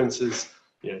consequences,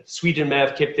 Sweden may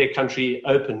have kept their country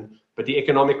open, but the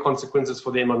economic consequences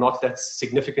for them are not that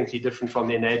significantly different from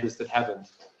their neighbors that haven't.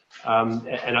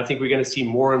 And I think we're going to see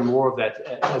more and more of that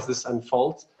as this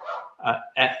unfolds.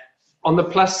 On the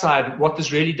plus side, what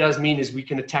this really does mean is we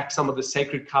can attack some of the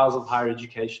sacred cows of higher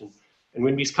education. And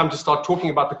when we come to start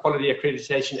talking about the quality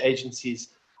accreditation agencies,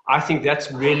 I think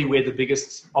that's really where the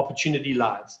biggest opportunity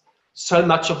lies. So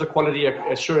much of the quality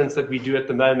assurance that we do at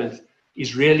the moment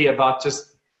is really about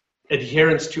just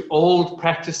adherence to old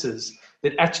practices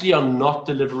that actually are not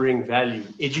delivering value,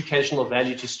 educational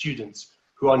value to students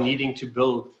who are needing to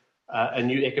build a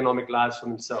new economic life for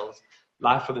themselves.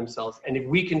 And if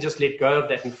we can just let go of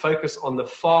that and focus on the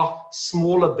far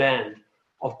smaller band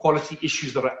of quality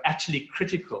issues that are actually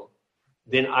critical,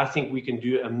 then I think we can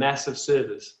do a massive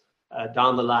service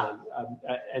down the line.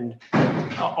 And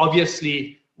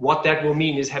obviously, what that will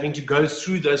mean is having to go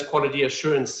through those quality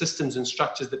assurance systems and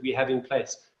structures that we have in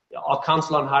place. Our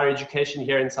Council on Higher Education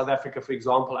here in South Africa, for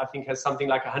example, I think has something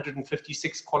like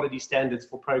 156 quality standards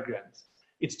for programs.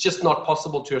 It's just not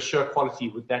possible to assure quality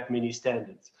with that many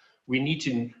standards. We need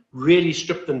to really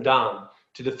strip them down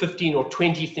to the 15 or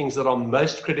 20 things that are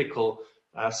most critical.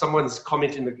 Someone's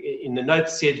comment in the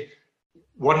notes said,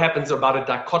 what happens about a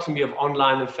dichotomy of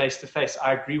online and face-to-face?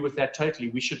 I agree with that totally.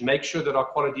 We should make sure that our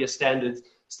quality standards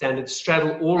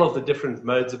straddle all of the different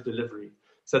modes of delivery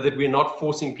so that we're not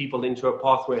forcing people into a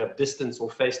pathway of distance or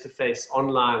face-to-face,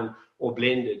 online or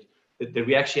blended, that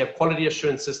we actually have quality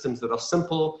assurance systems that are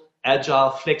simple, agile,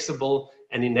 flexible,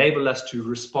 and enable us to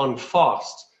respond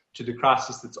fast to the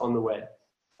crisis that's on the way.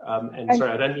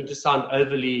 Sorry, I don't mean to sound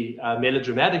overly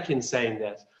melodramatic in saying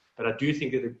that, but I do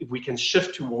think that if we can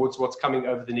shift towards what's coming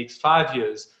over the next 5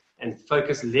 years and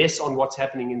focus less on what's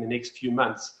happening in the next few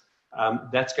months,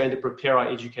 that's going to prepare our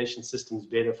education systems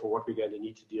better for what we're going to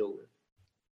need to deal with.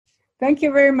 Thank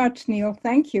you very much, Neil.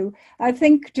 Thank you. I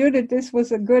think, Judith, this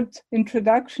was a good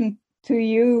introduction to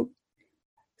you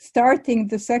starting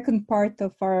the second part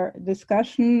of our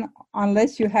discussion,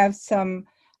 unless you have some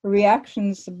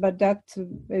reactions, but that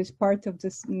is part of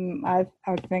this. I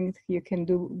think you can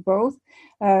do both.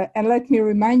 And let me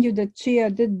remind you that CHIA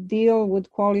did deal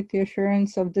with quality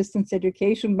assurance of distance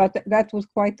education, but that was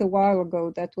quite a while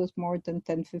ago. That was more than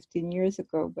 10, 15 years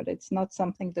ago, but it's not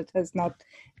something that has not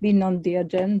been on the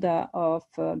agenda of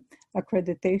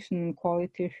accreditation and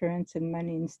quality assurance in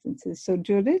many instances. So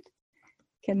Judith,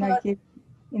 can I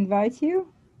invite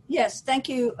you? Yes, thank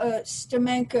you,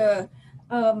 Stamenka.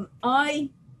 I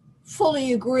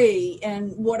fully agree,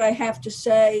 and what I have to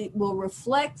say will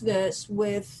reflect this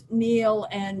with Neil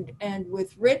and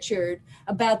with Richard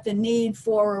about the need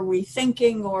for a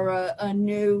rethinking or a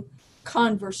new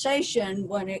conversation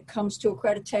when it comes to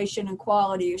accreditation and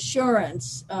quality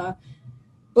assurance.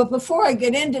 But before I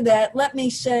get into that, let me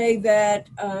say that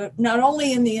not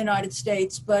only in the United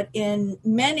States, but in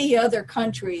many other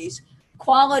countries,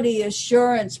 quality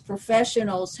assurance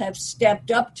professionals have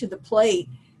stepped up to the plate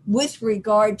with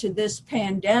regard to this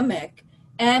pandemic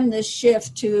and the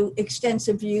shift to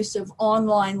extensive use of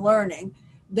online learning.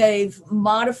 They've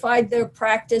modified their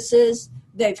practices,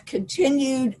 they've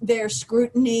continued their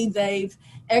scrutiny, they've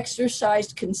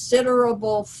exercised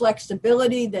considerable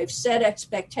flexibility, they've set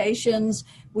expectations.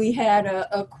 We had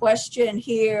a question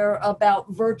here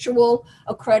about virtual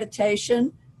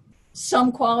accreditation.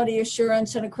 Some quality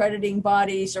assurance and accrediting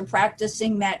bodies are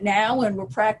practicing that now, and were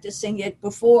practicing it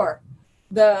before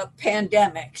the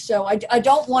pandemic. So I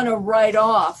don't want to write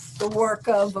off the work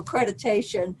of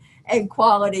accreditation and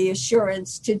quality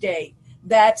assurance to date.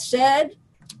 That said,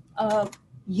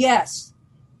 yes,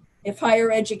 if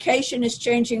higher education is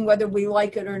changing, whether we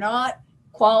like it or not,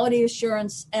 quality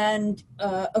assurance and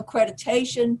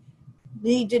accreditation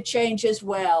need to change as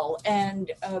well. And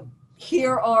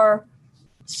here are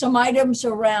some items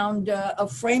around a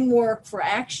framework for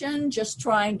action, just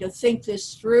trying to think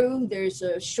this through. There's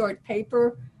a short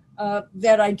paper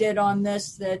that I did on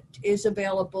this that is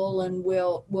available and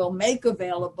will make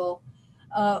available.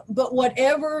 But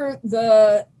whatever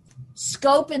the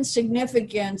scope and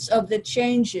significance of the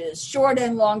changes, short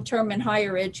and long-term in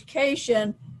higher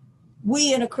education,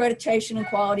 we in accreditation and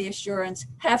quality assurance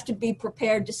have to be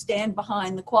prepared to stand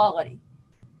behind the quality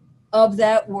of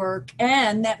that work,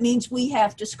 and that means we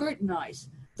have to scrutinize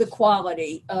the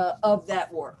quality of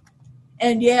that work.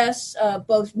 And yes,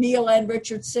 both Neil and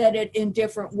Richard said it in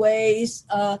different ways.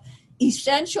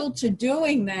 Essential to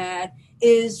doing that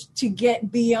is to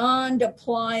get beyond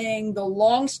applying the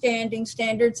long-standing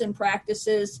standards and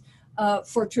practices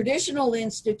for traditional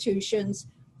institutions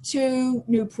to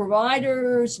new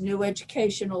providers, new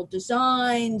educational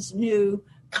designs, new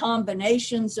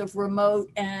combinations of remote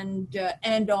and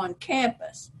on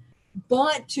campus,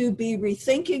 but to be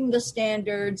rethinking the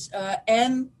standards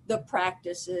and the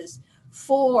practices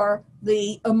for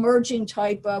the emerging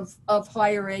type of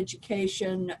higher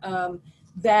education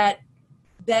that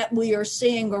we are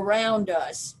seeing around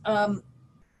us.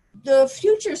 The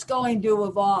future is going to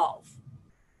evolve.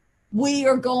 We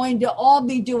are going to all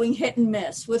be doing hit and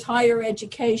miss with higher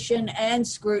education and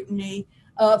scrutiny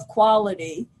of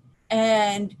quality.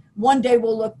 And one day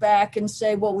we'll look back and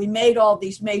say, well, we made all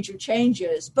these major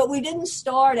changes, but we didn't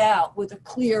start out with a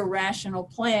clear, rational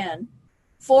plan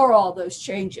for all those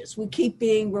changes. We keep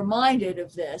being reminded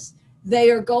of this. They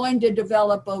are going to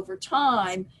develop over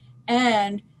time,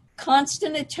 and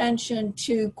constant attention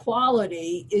to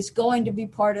quality is going to be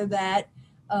part of that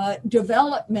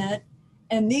development.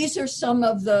 And these are some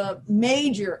of the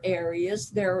major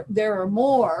areas. There are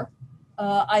more.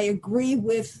 I agree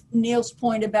with Neil's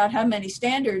point about how many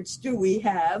standards do we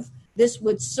have. This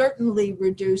would certainly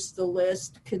reduce the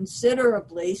list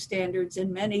considerably, standards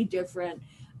in many different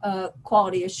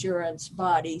quality assurance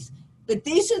bodies. But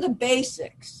these are the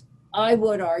basics, I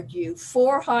would argue,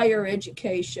 for higher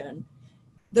education,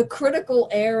 the critical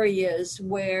areas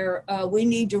where we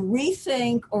need to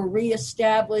rethink or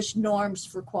reestablish norms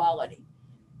for quality.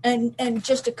 And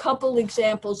just a couple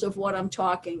examples of what I'm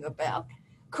talking about.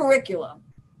 Curriculum.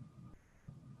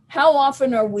 How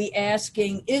often are we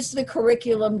asking, is the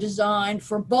curriculum designed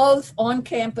for both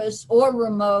on-campus or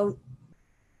remote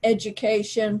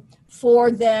education,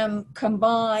 for them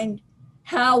combined?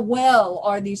 How well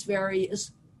are these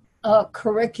various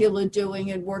curricula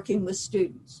doing and working with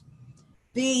students?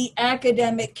 The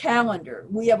academic calendar.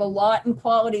 We have a lot in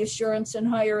quality assurance in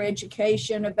higher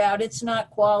education about it's not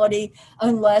quality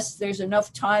unless there's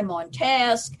enough time on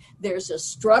task, there's a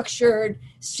structured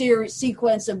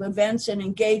sequence of events and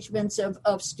engagements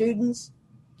of students.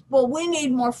 Well, we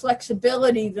need more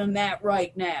flexibility than that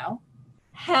right now.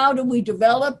 How do we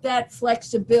develop that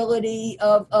flexibility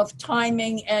of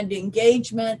timing and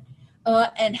engagement,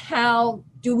 and how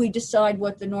do we decide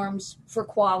what the norms for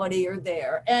quality are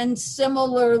there? And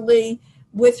similarly,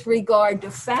 with regard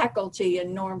to faculty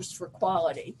and norms for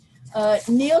quality.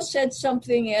 Neil said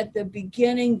something at the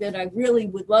beginning that I really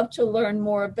would love to learn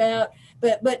more about,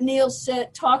 but Neil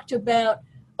talked about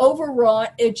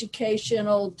overwrought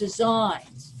educational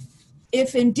designs.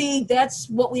 If indeed that's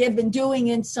what we have been doing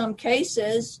in some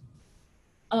cases,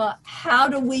 how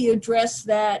do we address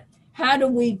that? How do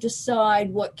we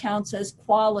decide what counts as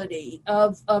quality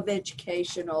of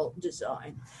educational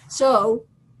design? So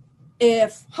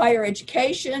if higher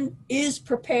education is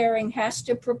preparing, has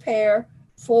to prepare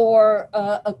for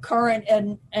a current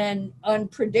and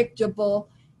unpredictable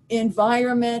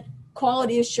environment,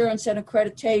 quality assurance and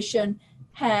accreditation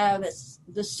have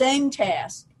the same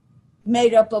task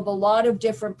made up of a lot of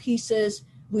different pieces.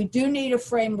 We do need a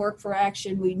framework for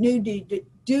action. We do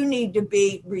need to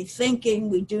be rethinking.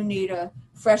 We do need a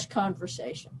fresh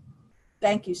conversation.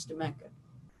 Thank you, Stamenka.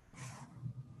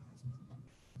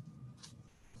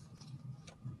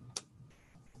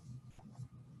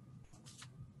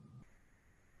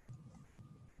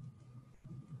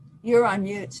 You're on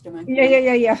mute,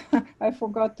 Stamenka. Yeah. I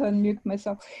forgot to unmute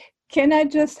myself. Can I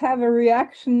just have a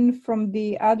reaction from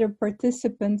the other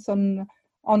participants on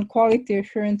quality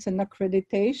assurance and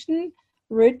accreditation?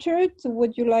 Richard,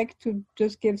 would you like to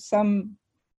just give some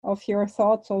of your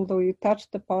thoughts, although you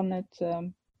touched upon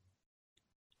it?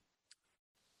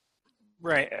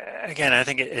 Right. Again, I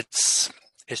think it's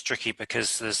tricky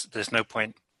because there's no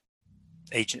point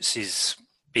agencies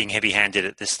being heavy-handed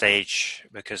at this stage,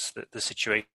 because the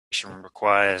situation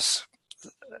requires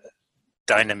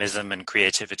dynamism and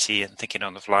creativity and thinking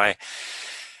on the fly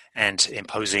and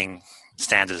imposing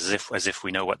standards as if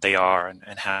we know what they are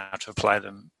and how to apply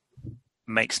them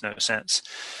makes no sense.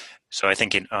 So I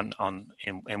think in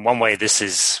one way this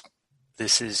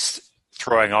is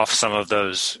throwing off some of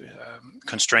those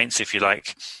constraints, if you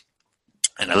like,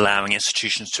 and allowing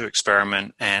institutions to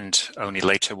experiment, and only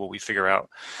later will we figure out,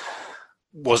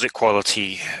 was it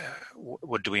quality?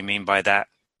 What do we mean by that?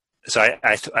 So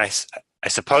I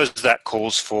suppose that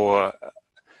calls for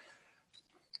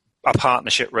a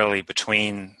partnership really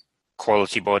between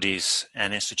quality bodies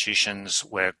and institutions,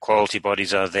 where quality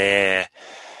bodies are there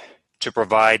to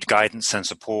provide guidance and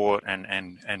support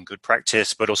and good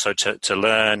practice, but also to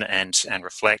learn and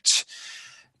reflect.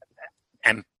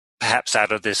 And perhaps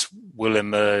out of this will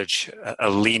emerge a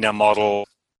leaner model,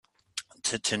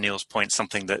 to Neil's point,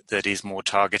 something that is more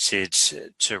targeted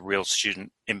to real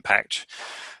student impact,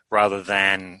 rather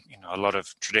than a lot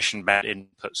of tradition-bound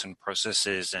inputs and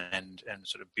processes and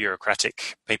sort of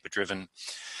bureaucratic, paper-driven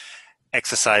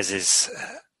exercises.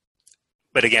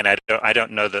 But again, I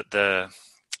don't know that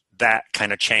that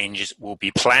kind of change will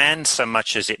be planned so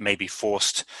much as it may be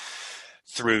forced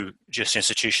through just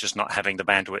institutions not having the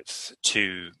bandwidth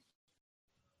to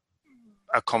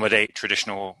accommodate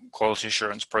traditional quality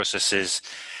assurance processes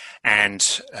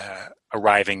and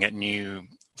arriving at new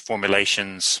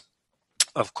formulations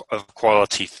of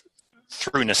quality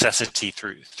through necessity,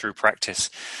 through practice.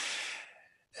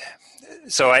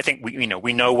 So I think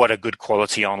we know what a good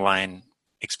quality online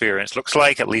experience looks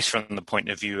like, at least from the point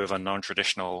of view of a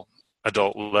non-traditional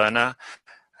adult learner.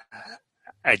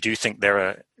 I do think there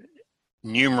are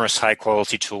numerous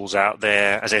high-quality tools out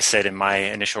there. As I said in my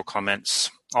initial comments,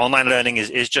 online learning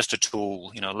is just a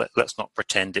tool. Let's not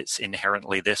pretend it's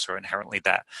inherently this or inherently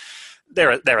that.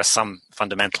 There are some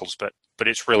fundamentals, but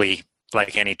it's really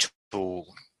like any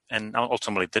tool. And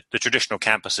ultimately, the traditional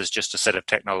campus is just a set of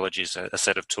technologies, a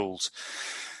set of tools.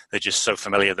 They're just so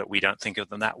familiar that we don't think of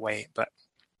them that way. But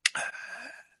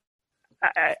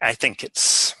I think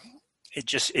it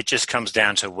just comes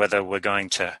down to whether we're going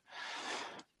to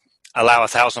allow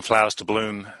 1,000 flowers to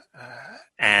bloom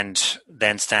and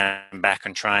then stand back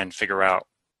and try and figure out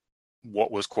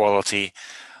what was quality,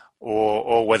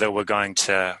 or whether we're going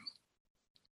to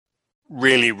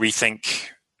really rethink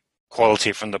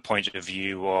quality from the point of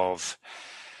view of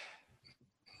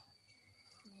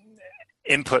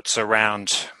inputs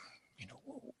around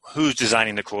who's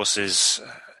designing the courses.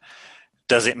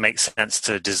 Does it make sense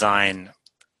to design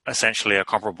essentially a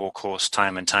comparable course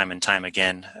time and time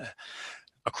again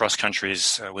across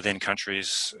countries, within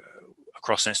countries,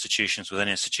 across institutions, within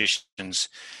institutions?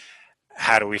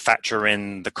 How do we factor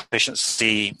in the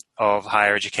efficiency of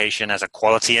higher education as a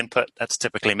quality input? That's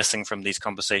typically missing from these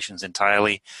conversations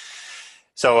entirely.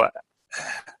 So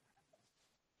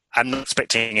I'm not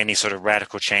expecting any sort of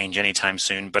radical change anytime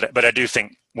soon, but I do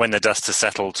think when the dust has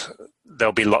settled,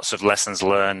 there'll be lots of lessons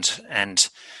learned, and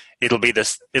it'll be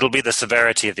the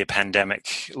severity of the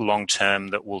pandemic long term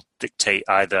that will dictate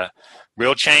either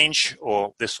real change,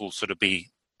 or this will sort of be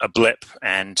a blip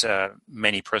and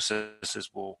many processes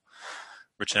will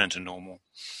return to normal.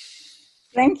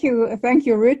 Thank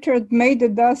you, Richard. May the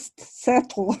dust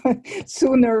settle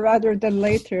sooner rather than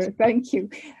later. Thank you.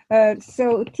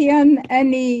 So, Tian,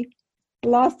 any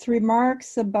last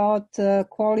remarks about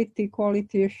quality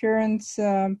assurance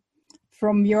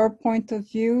from your point of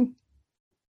view?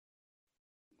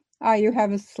 You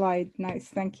have a slide. Nice,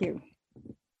 thank you.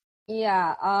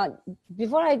 Yeah,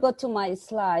 before I go to my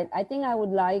slide, I think I would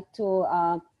like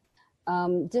to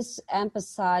just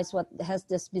emphasize what has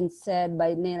just been said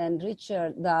by Neil and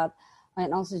Richard,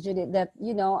 and also Judith, that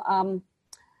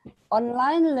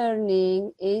online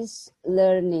learning is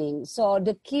learning. So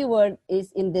the keyword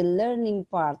is in the learning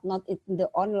part, not in the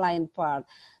online part.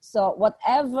 So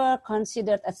whatever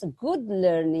considered as a good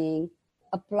learning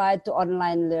applied to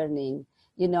online learning,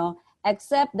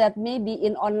 except that maybe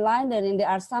in online learning there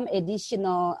are some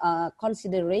additional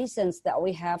considerations that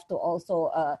we have to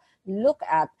also look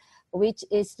at, which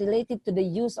is related to the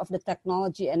use of the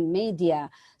technology and media.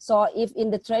 So if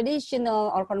in the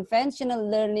traditional or conventional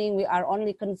learning, we are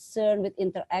only concerned with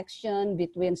interaction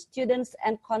between students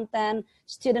and content,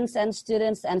 students and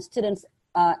students, and students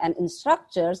and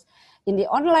instructors, in the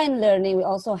online learning, we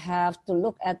also have to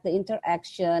look at the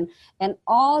interaction and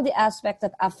all the aspects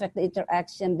that affect the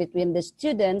interaction between the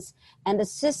students and the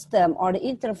system or the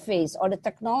interface or the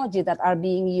technology that are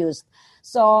being used.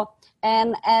 So,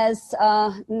 and as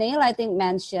Neil, I think,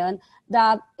 mentioned,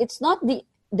 that it's not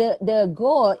the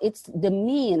goal, it's the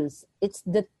means, it's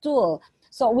the tool.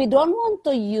 So we don't want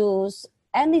to use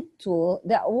any tool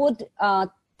that would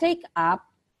take up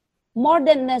more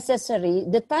than necessary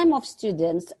the time of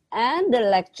students and the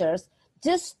lecturers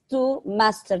just to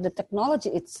master the technology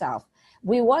itself.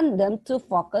 We want them to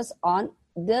focus on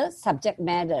the subject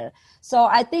matter. So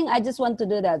I think I just want to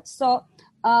do that. So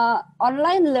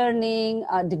online learning,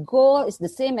 the goal is the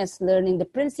same as learning. The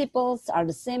principles are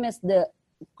the same as the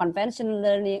conventional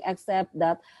learning, except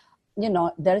that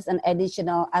there is an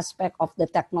additional aspect of the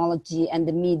technology and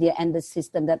the media and the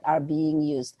system that are being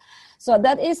used. So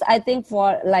that is, I think,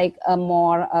 for like a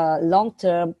more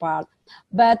long-term part.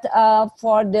 But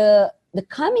for the the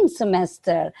coming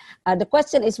semester, the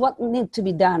question is what needs to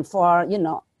be done for,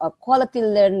 quality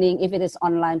learning, if it is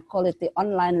online, quality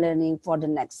online learning for the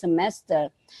next semester.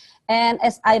 And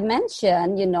as I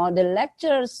mentioned, the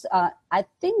lectures,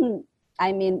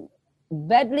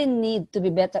 badly need to be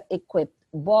better equipped,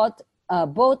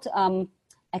 both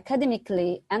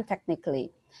academically and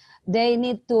technically. They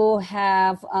need to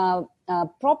have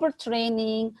proper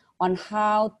training on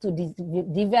how to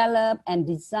develop and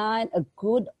design a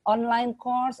good online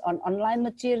course on online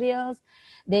materials.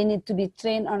 They need to be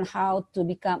trained on how to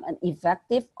become an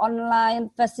effective online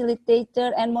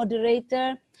facilitator and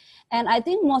moderator. And I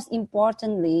think most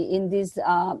importantly, in this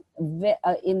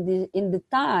in the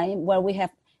time where we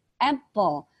have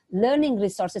ample learning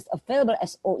resources available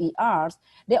as OERs,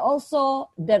 the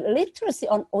literacy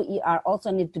on OER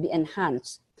also need to be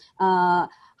enhanced.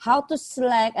 How to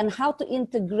select and how to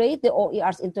integrate the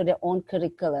OERs into their own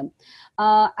curriculum.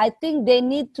 I think they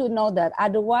need to know that,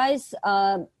 otherwise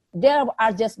they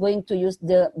are just going to use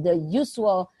the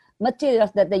usual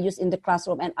materials that they use in the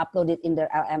classroom and upload it in their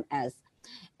LMS.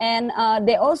 And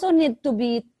they also need to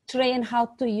be trained how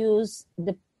to use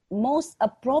the most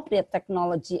appropriate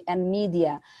technology and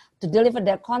media to deliver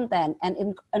their content,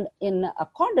 and in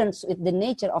accordance with the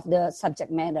nature of the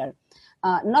subject matter.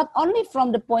 Not only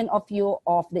from the point of view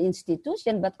of the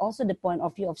institution, but also the point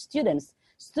of view of students.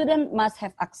 Students must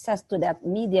have access to that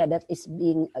media that is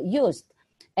being used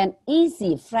and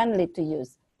easy, friendly to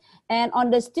use. And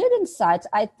on the student side,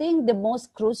 I think the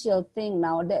most crucial thing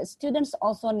now, that students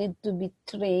also need to be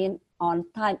trained on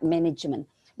time management,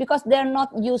 because they're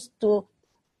not used to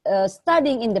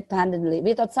studying independently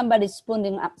without somebody spoon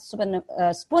them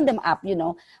up,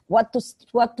 what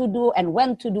to do and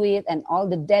when to do it, and all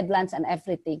the deadlines and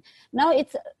everything. Now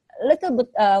it's a little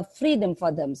bit freedom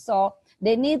for them, so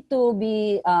they need to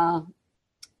be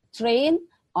trained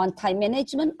on time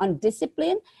management, on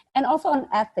discipline, and also on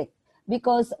ethics.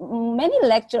 Because many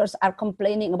lecturers are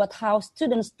complaining about how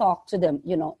students talk to them,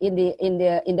 in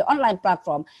the online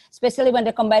platform, especially when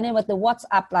they're combining with the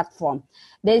WhatsApp platform.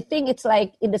 They think it's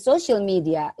like in the social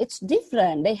media. It's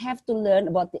different. They have to learn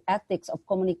about the ethics of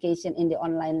communication in the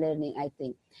online learning, I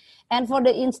think. And for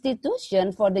the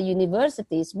institution, for the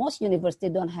universities, most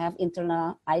universities don't have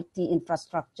internal IT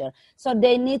infrastructure. So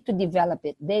they need to develop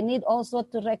it. They need also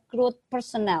to recruit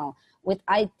personnel with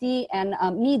IT and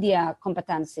media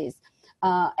competencies.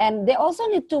 And they also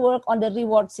need to work on the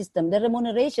reward system, the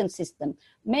remuneration system.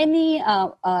 Many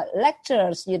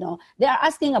lecturers, they are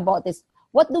asking about this.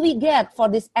 What do we get for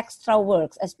this extra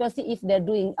works, especially if they're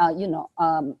doing,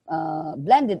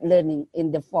 blended learning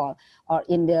in the fall or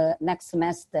in the next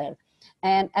semester?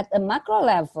 And at a macro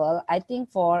level, I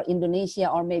think for Indonesia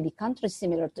or maybe countries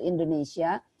similar to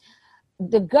Indonesia,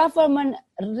 the government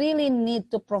really need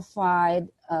to provide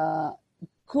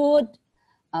good,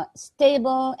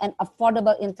 stable and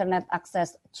affordable internet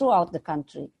access throughout the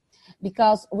country.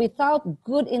 Because without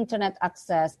good internet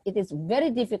access, it is very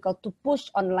difficult to push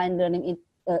online learning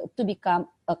to become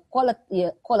a quality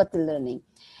learning.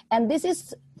 And this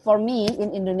is, for me,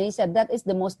 in Indonesia, that is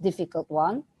the most difficult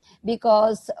one,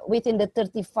 because within the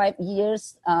 35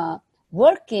 years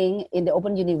working in the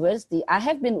Open University, I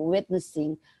have been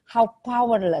witnessing how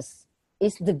powerless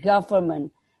is the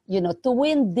government, to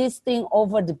win this thing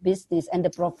over the business and the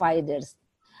providers.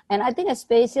 And I think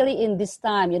especially in this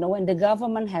time, when the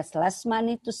government has less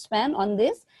money to spend on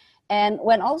this, and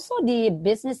when also the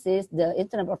businesses, the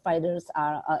internet providers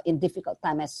are in difficult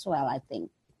time as well, I think.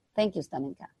 Thank you,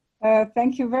 Staminka.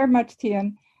 Thank you very much,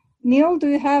 Tian. Neil, do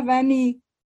you have anything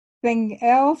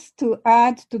else to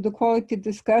add to the quality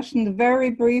discussion? Very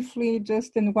briefly,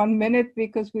 just in 1 minute,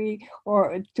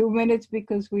 or 2 minutes,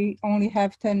 because we only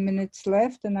have 10 minutes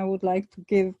left, and I would like to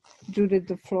give Judith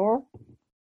the floor.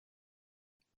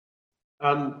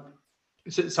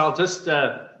 So I'll just,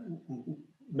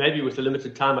 maybe with a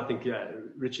limited time, I think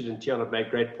Richard and Tian have made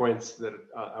great points that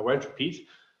I won't repeat.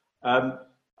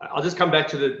 I'll just come back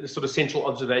to the sort of central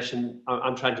observation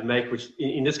I'm trying to make, which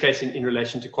in this case, in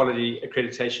relation to quality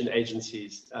accreditation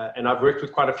agencies. And I've worked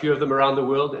with quite a few of them around the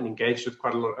world and engaged with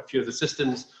quite a few of the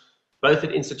systems, both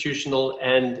at institutional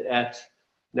and at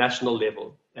national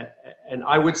level. And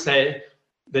I would say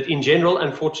that in general,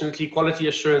 unfortunately, quality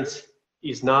assurance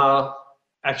is now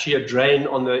actually a drain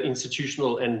on the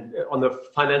institutional and on the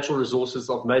financial resources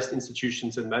of most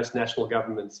institutions and most national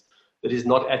governments that is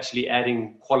not actually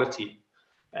adding quality.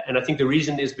 And I think the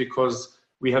reason is because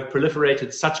we have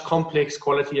proliferated such complex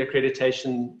quality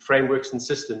accreditation frameworks and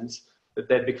systems that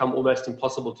they've become almost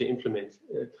impossible to implement.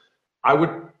 I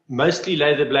would mostly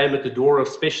lay the blame at the door of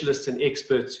specialists and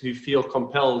experts who feel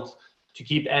compelled to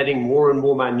keep adding more and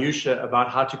more minutiae about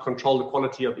how to control the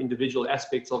quality of individual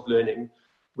aspects of learning,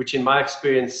 which in my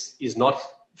experience is not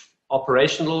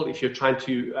operational if you're trying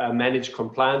to manage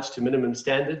compliance to minimum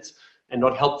standards, and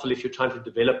not helpful if you're trying to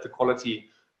develop the quality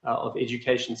of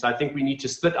education. So I think we need to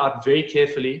split out very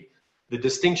carefully the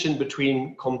distinction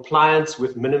between compliance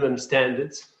with minimum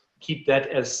standards, keep that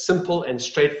as simple and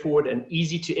straightforward and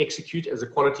easy to execute as a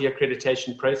quality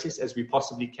accreditation process as we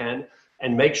possibly can,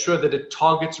 and make sure that it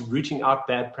targets rooting out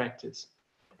bad practice.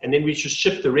 And then we should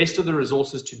shift the rest of the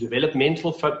resources to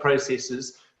developmental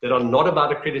processes that are not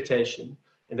about accreditation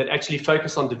and that actually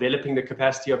focus on developing the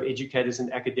capacity of educators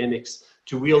and academics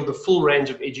to wield the full range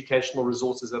of educational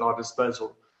resources at our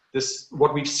disposal.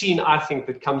 What we've seen, I think,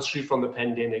 that comes through from the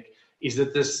pandemic is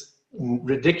that this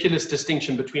ridiculous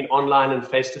distinction between online and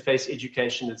face-to-face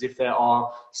education, as if they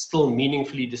are still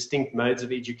meaningfully distinct modes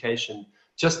of education,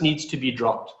 just needs to be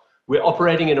dropped. We're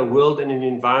operating in a world and an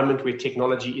environment where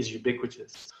technology is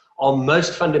ubiquitous. Our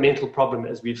most fundamental problem,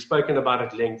 as we've spoken about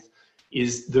at length,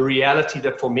 is the reality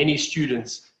that for many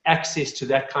students, access to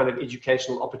that kind of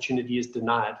educational opportunity is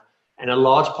denied. And a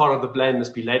large part of the blame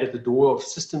must be laid at the door of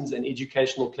systems and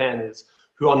educational planners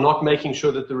who are not making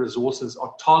sure that the resources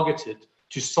are targeted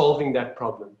to solving that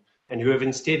problem, and who have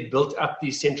instead built up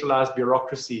these centralized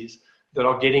bureaucracies that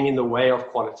are getting in the way of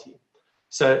quality.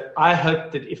 So I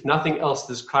hope that if nothing else,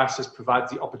 this crisis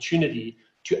provides the opportunity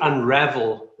to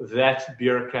unravel that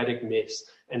bureaucratic mess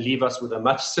and leave us with a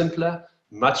much simpler,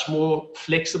 much more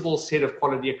flexible set of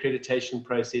quality accreditation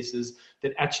processes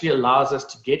that actually allows us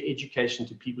to get education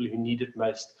to people who need it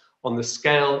most on the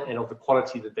scale and of the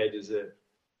quality that they deserve.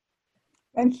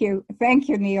 Thank you. Thank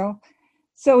you, Neil.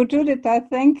 So, Judith, I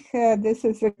think this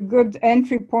is a good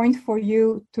entry point for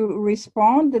you to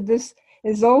respond. This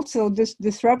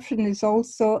disruption is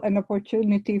also an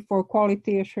opportunity for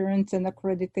quality assurance and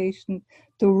accreditation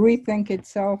to rethink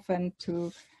itself and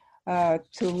to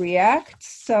react.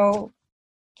 So,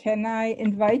 can I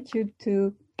invite you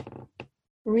to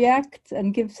react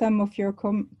and give some of your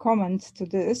comments to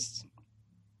this?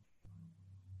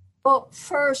 Well,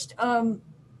 first,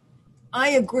 I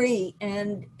agree,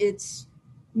 and it's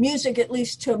music, at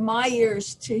least to my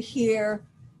ears, to hear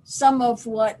some of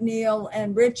what Neil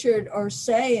and Richard are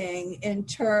saying in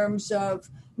terms of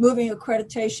moving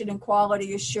accreditation and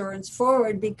quality assurance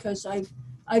forward, because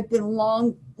I've been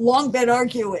long been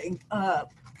arguing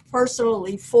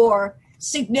personally for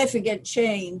significant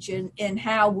change in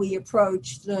how we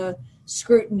approach the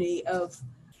scrutiny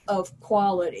of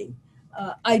quality.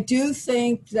 I do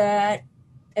think that,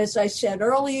 as I said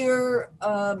earlier,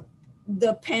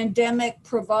 the pandemic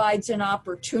provides an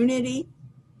opportunity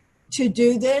to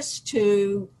do this,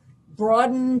 to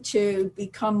broaden, to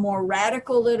become more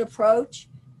radical in approach.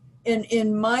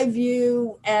 In my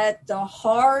view, at the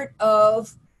heart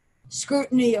of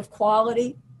scrutiny of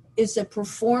quality is the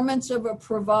performance of a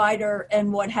provider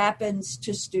and what happens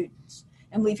to students.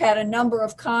 And we've had a number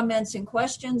of comments and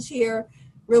questions here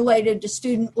related to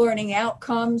student learning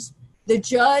outcomes.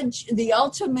 The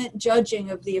ultimate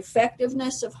judging of the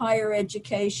effectiveness of higher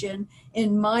education,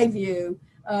 in my view,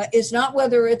 is not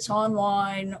whether it's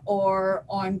online or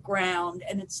on ground.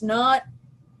 And it's not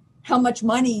how much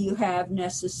money you have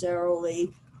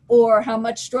necessarily or how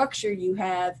much structure you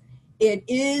have. It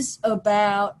is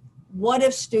about what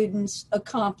have students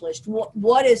accomplished?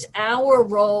 What is our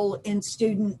role in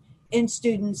student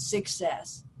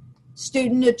success?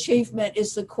 Student achievement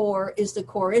is the core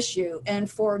issue.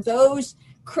 And for those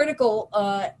critical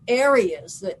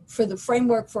areas that for the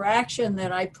framework for action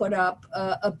that I put up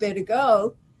a bit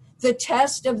ago, the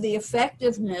test of the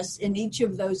effectiveness in each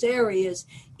of those areas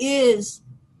is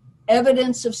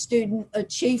evidence of student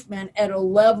achievement at a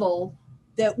level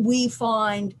that we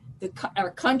find our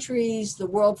countries, the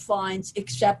world finds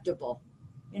acceptable.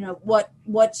 You know,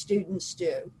 what students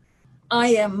do. I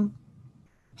am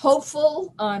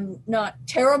hopeful. I'm not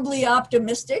terribly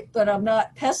optimistic, but I'm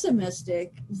not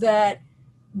pessimistic that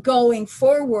going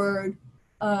forward,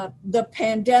 the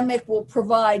pandemic will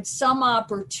provide some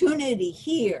opportunity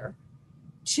here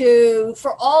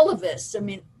for all of us. I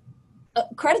mean,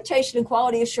 accreditation and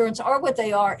quality assurance are what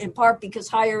they are in part because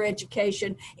higher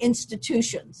education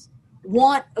institutions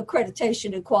want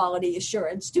accreditation and quality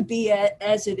assurance to be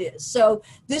as it is. So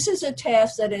this is a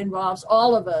task that involves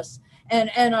all of us.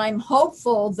 And I'm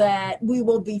hopeful that we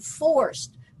will be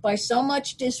forced by so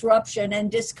much disruption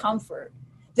and discomfort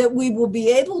that we will be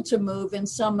able to move in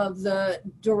some of the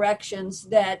directions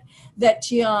that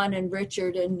Tian and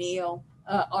Richard and Neil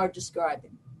are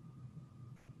describing.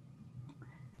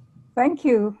 Thank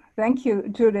you,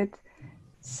 Judith.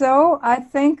 So I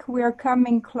think we are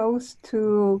coming close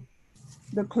to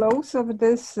the close of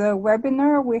this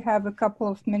webinar. We have a couple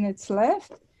of minutes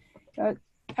left.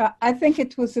 I think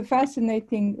it was a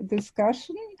fascinating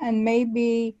discussion, and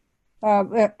maybe,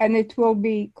 and it will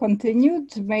be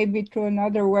continued, maybe through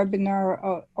another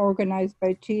webinar organized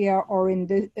by CHIA or in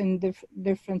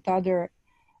different other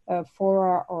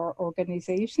fora or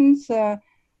organizations.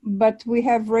 But we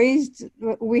have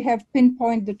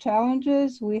pinpointed the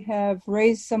challenges, we have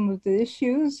raised some of the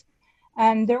issues,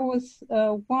 and there was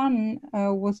one,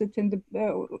 was it in the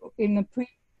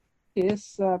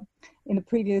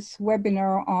previous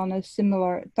webinar on a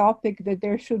similar topic, that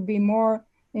there should be more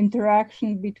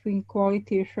interaction between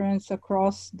quality assurance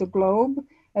across the globe,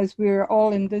 as we're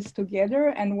all in this together.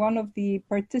 And one of the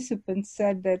participants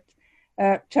said that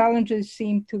challenges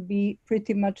seem to be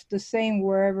pretty much the same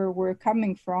wherever we're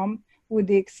coming from, with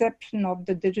the exception of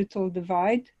the digital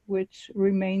divide, which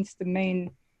remains the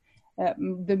main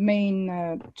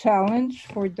challenge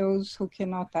for those who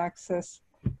cannot access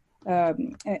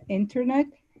internet.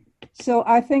 So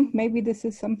I think maybe this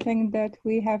is something that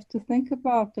we have to think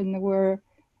about, and where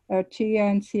CHIA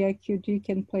and CIQG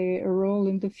can play a role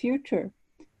in the future.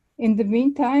 In the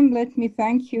meantime, let me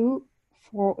thank you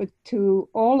to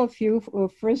all of you,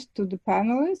 first to the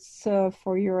panelists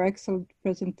for your excellent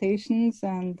presentations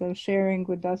and sharing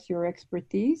with us your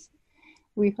expertise.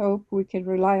 We hope we can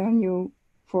rely on you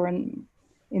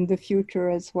in the future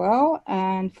as well.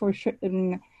 And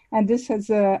and this has,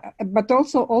 but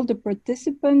also all the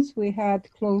participants, we had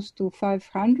close to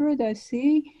 500, I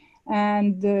see.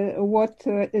 And what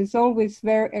is always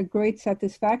a great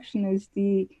satisfaction is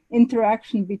the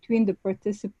interaction between the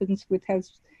participants, which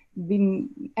has been,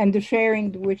 and the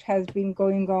sharing which has been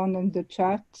going on in the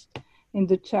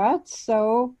chat.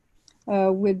 So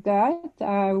with that,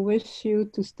 I wish you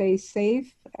to stay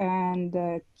safe and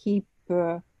keep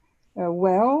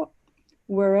well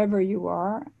wherever you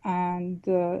are, and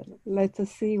let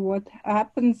us see what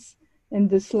happens in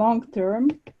this long term,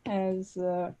 as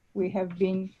we have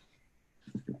been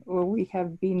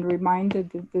reminded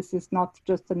that this is not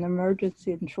just an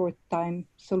emergency and short time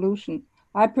solution.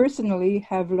 I personally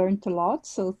have learned a lot,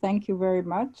 so thank you very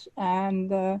much,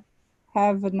 and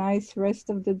have a nice rest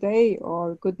of the day,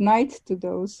 or good night to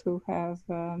those who have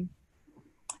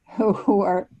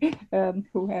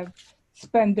who have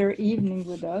spent their evening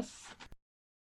with us.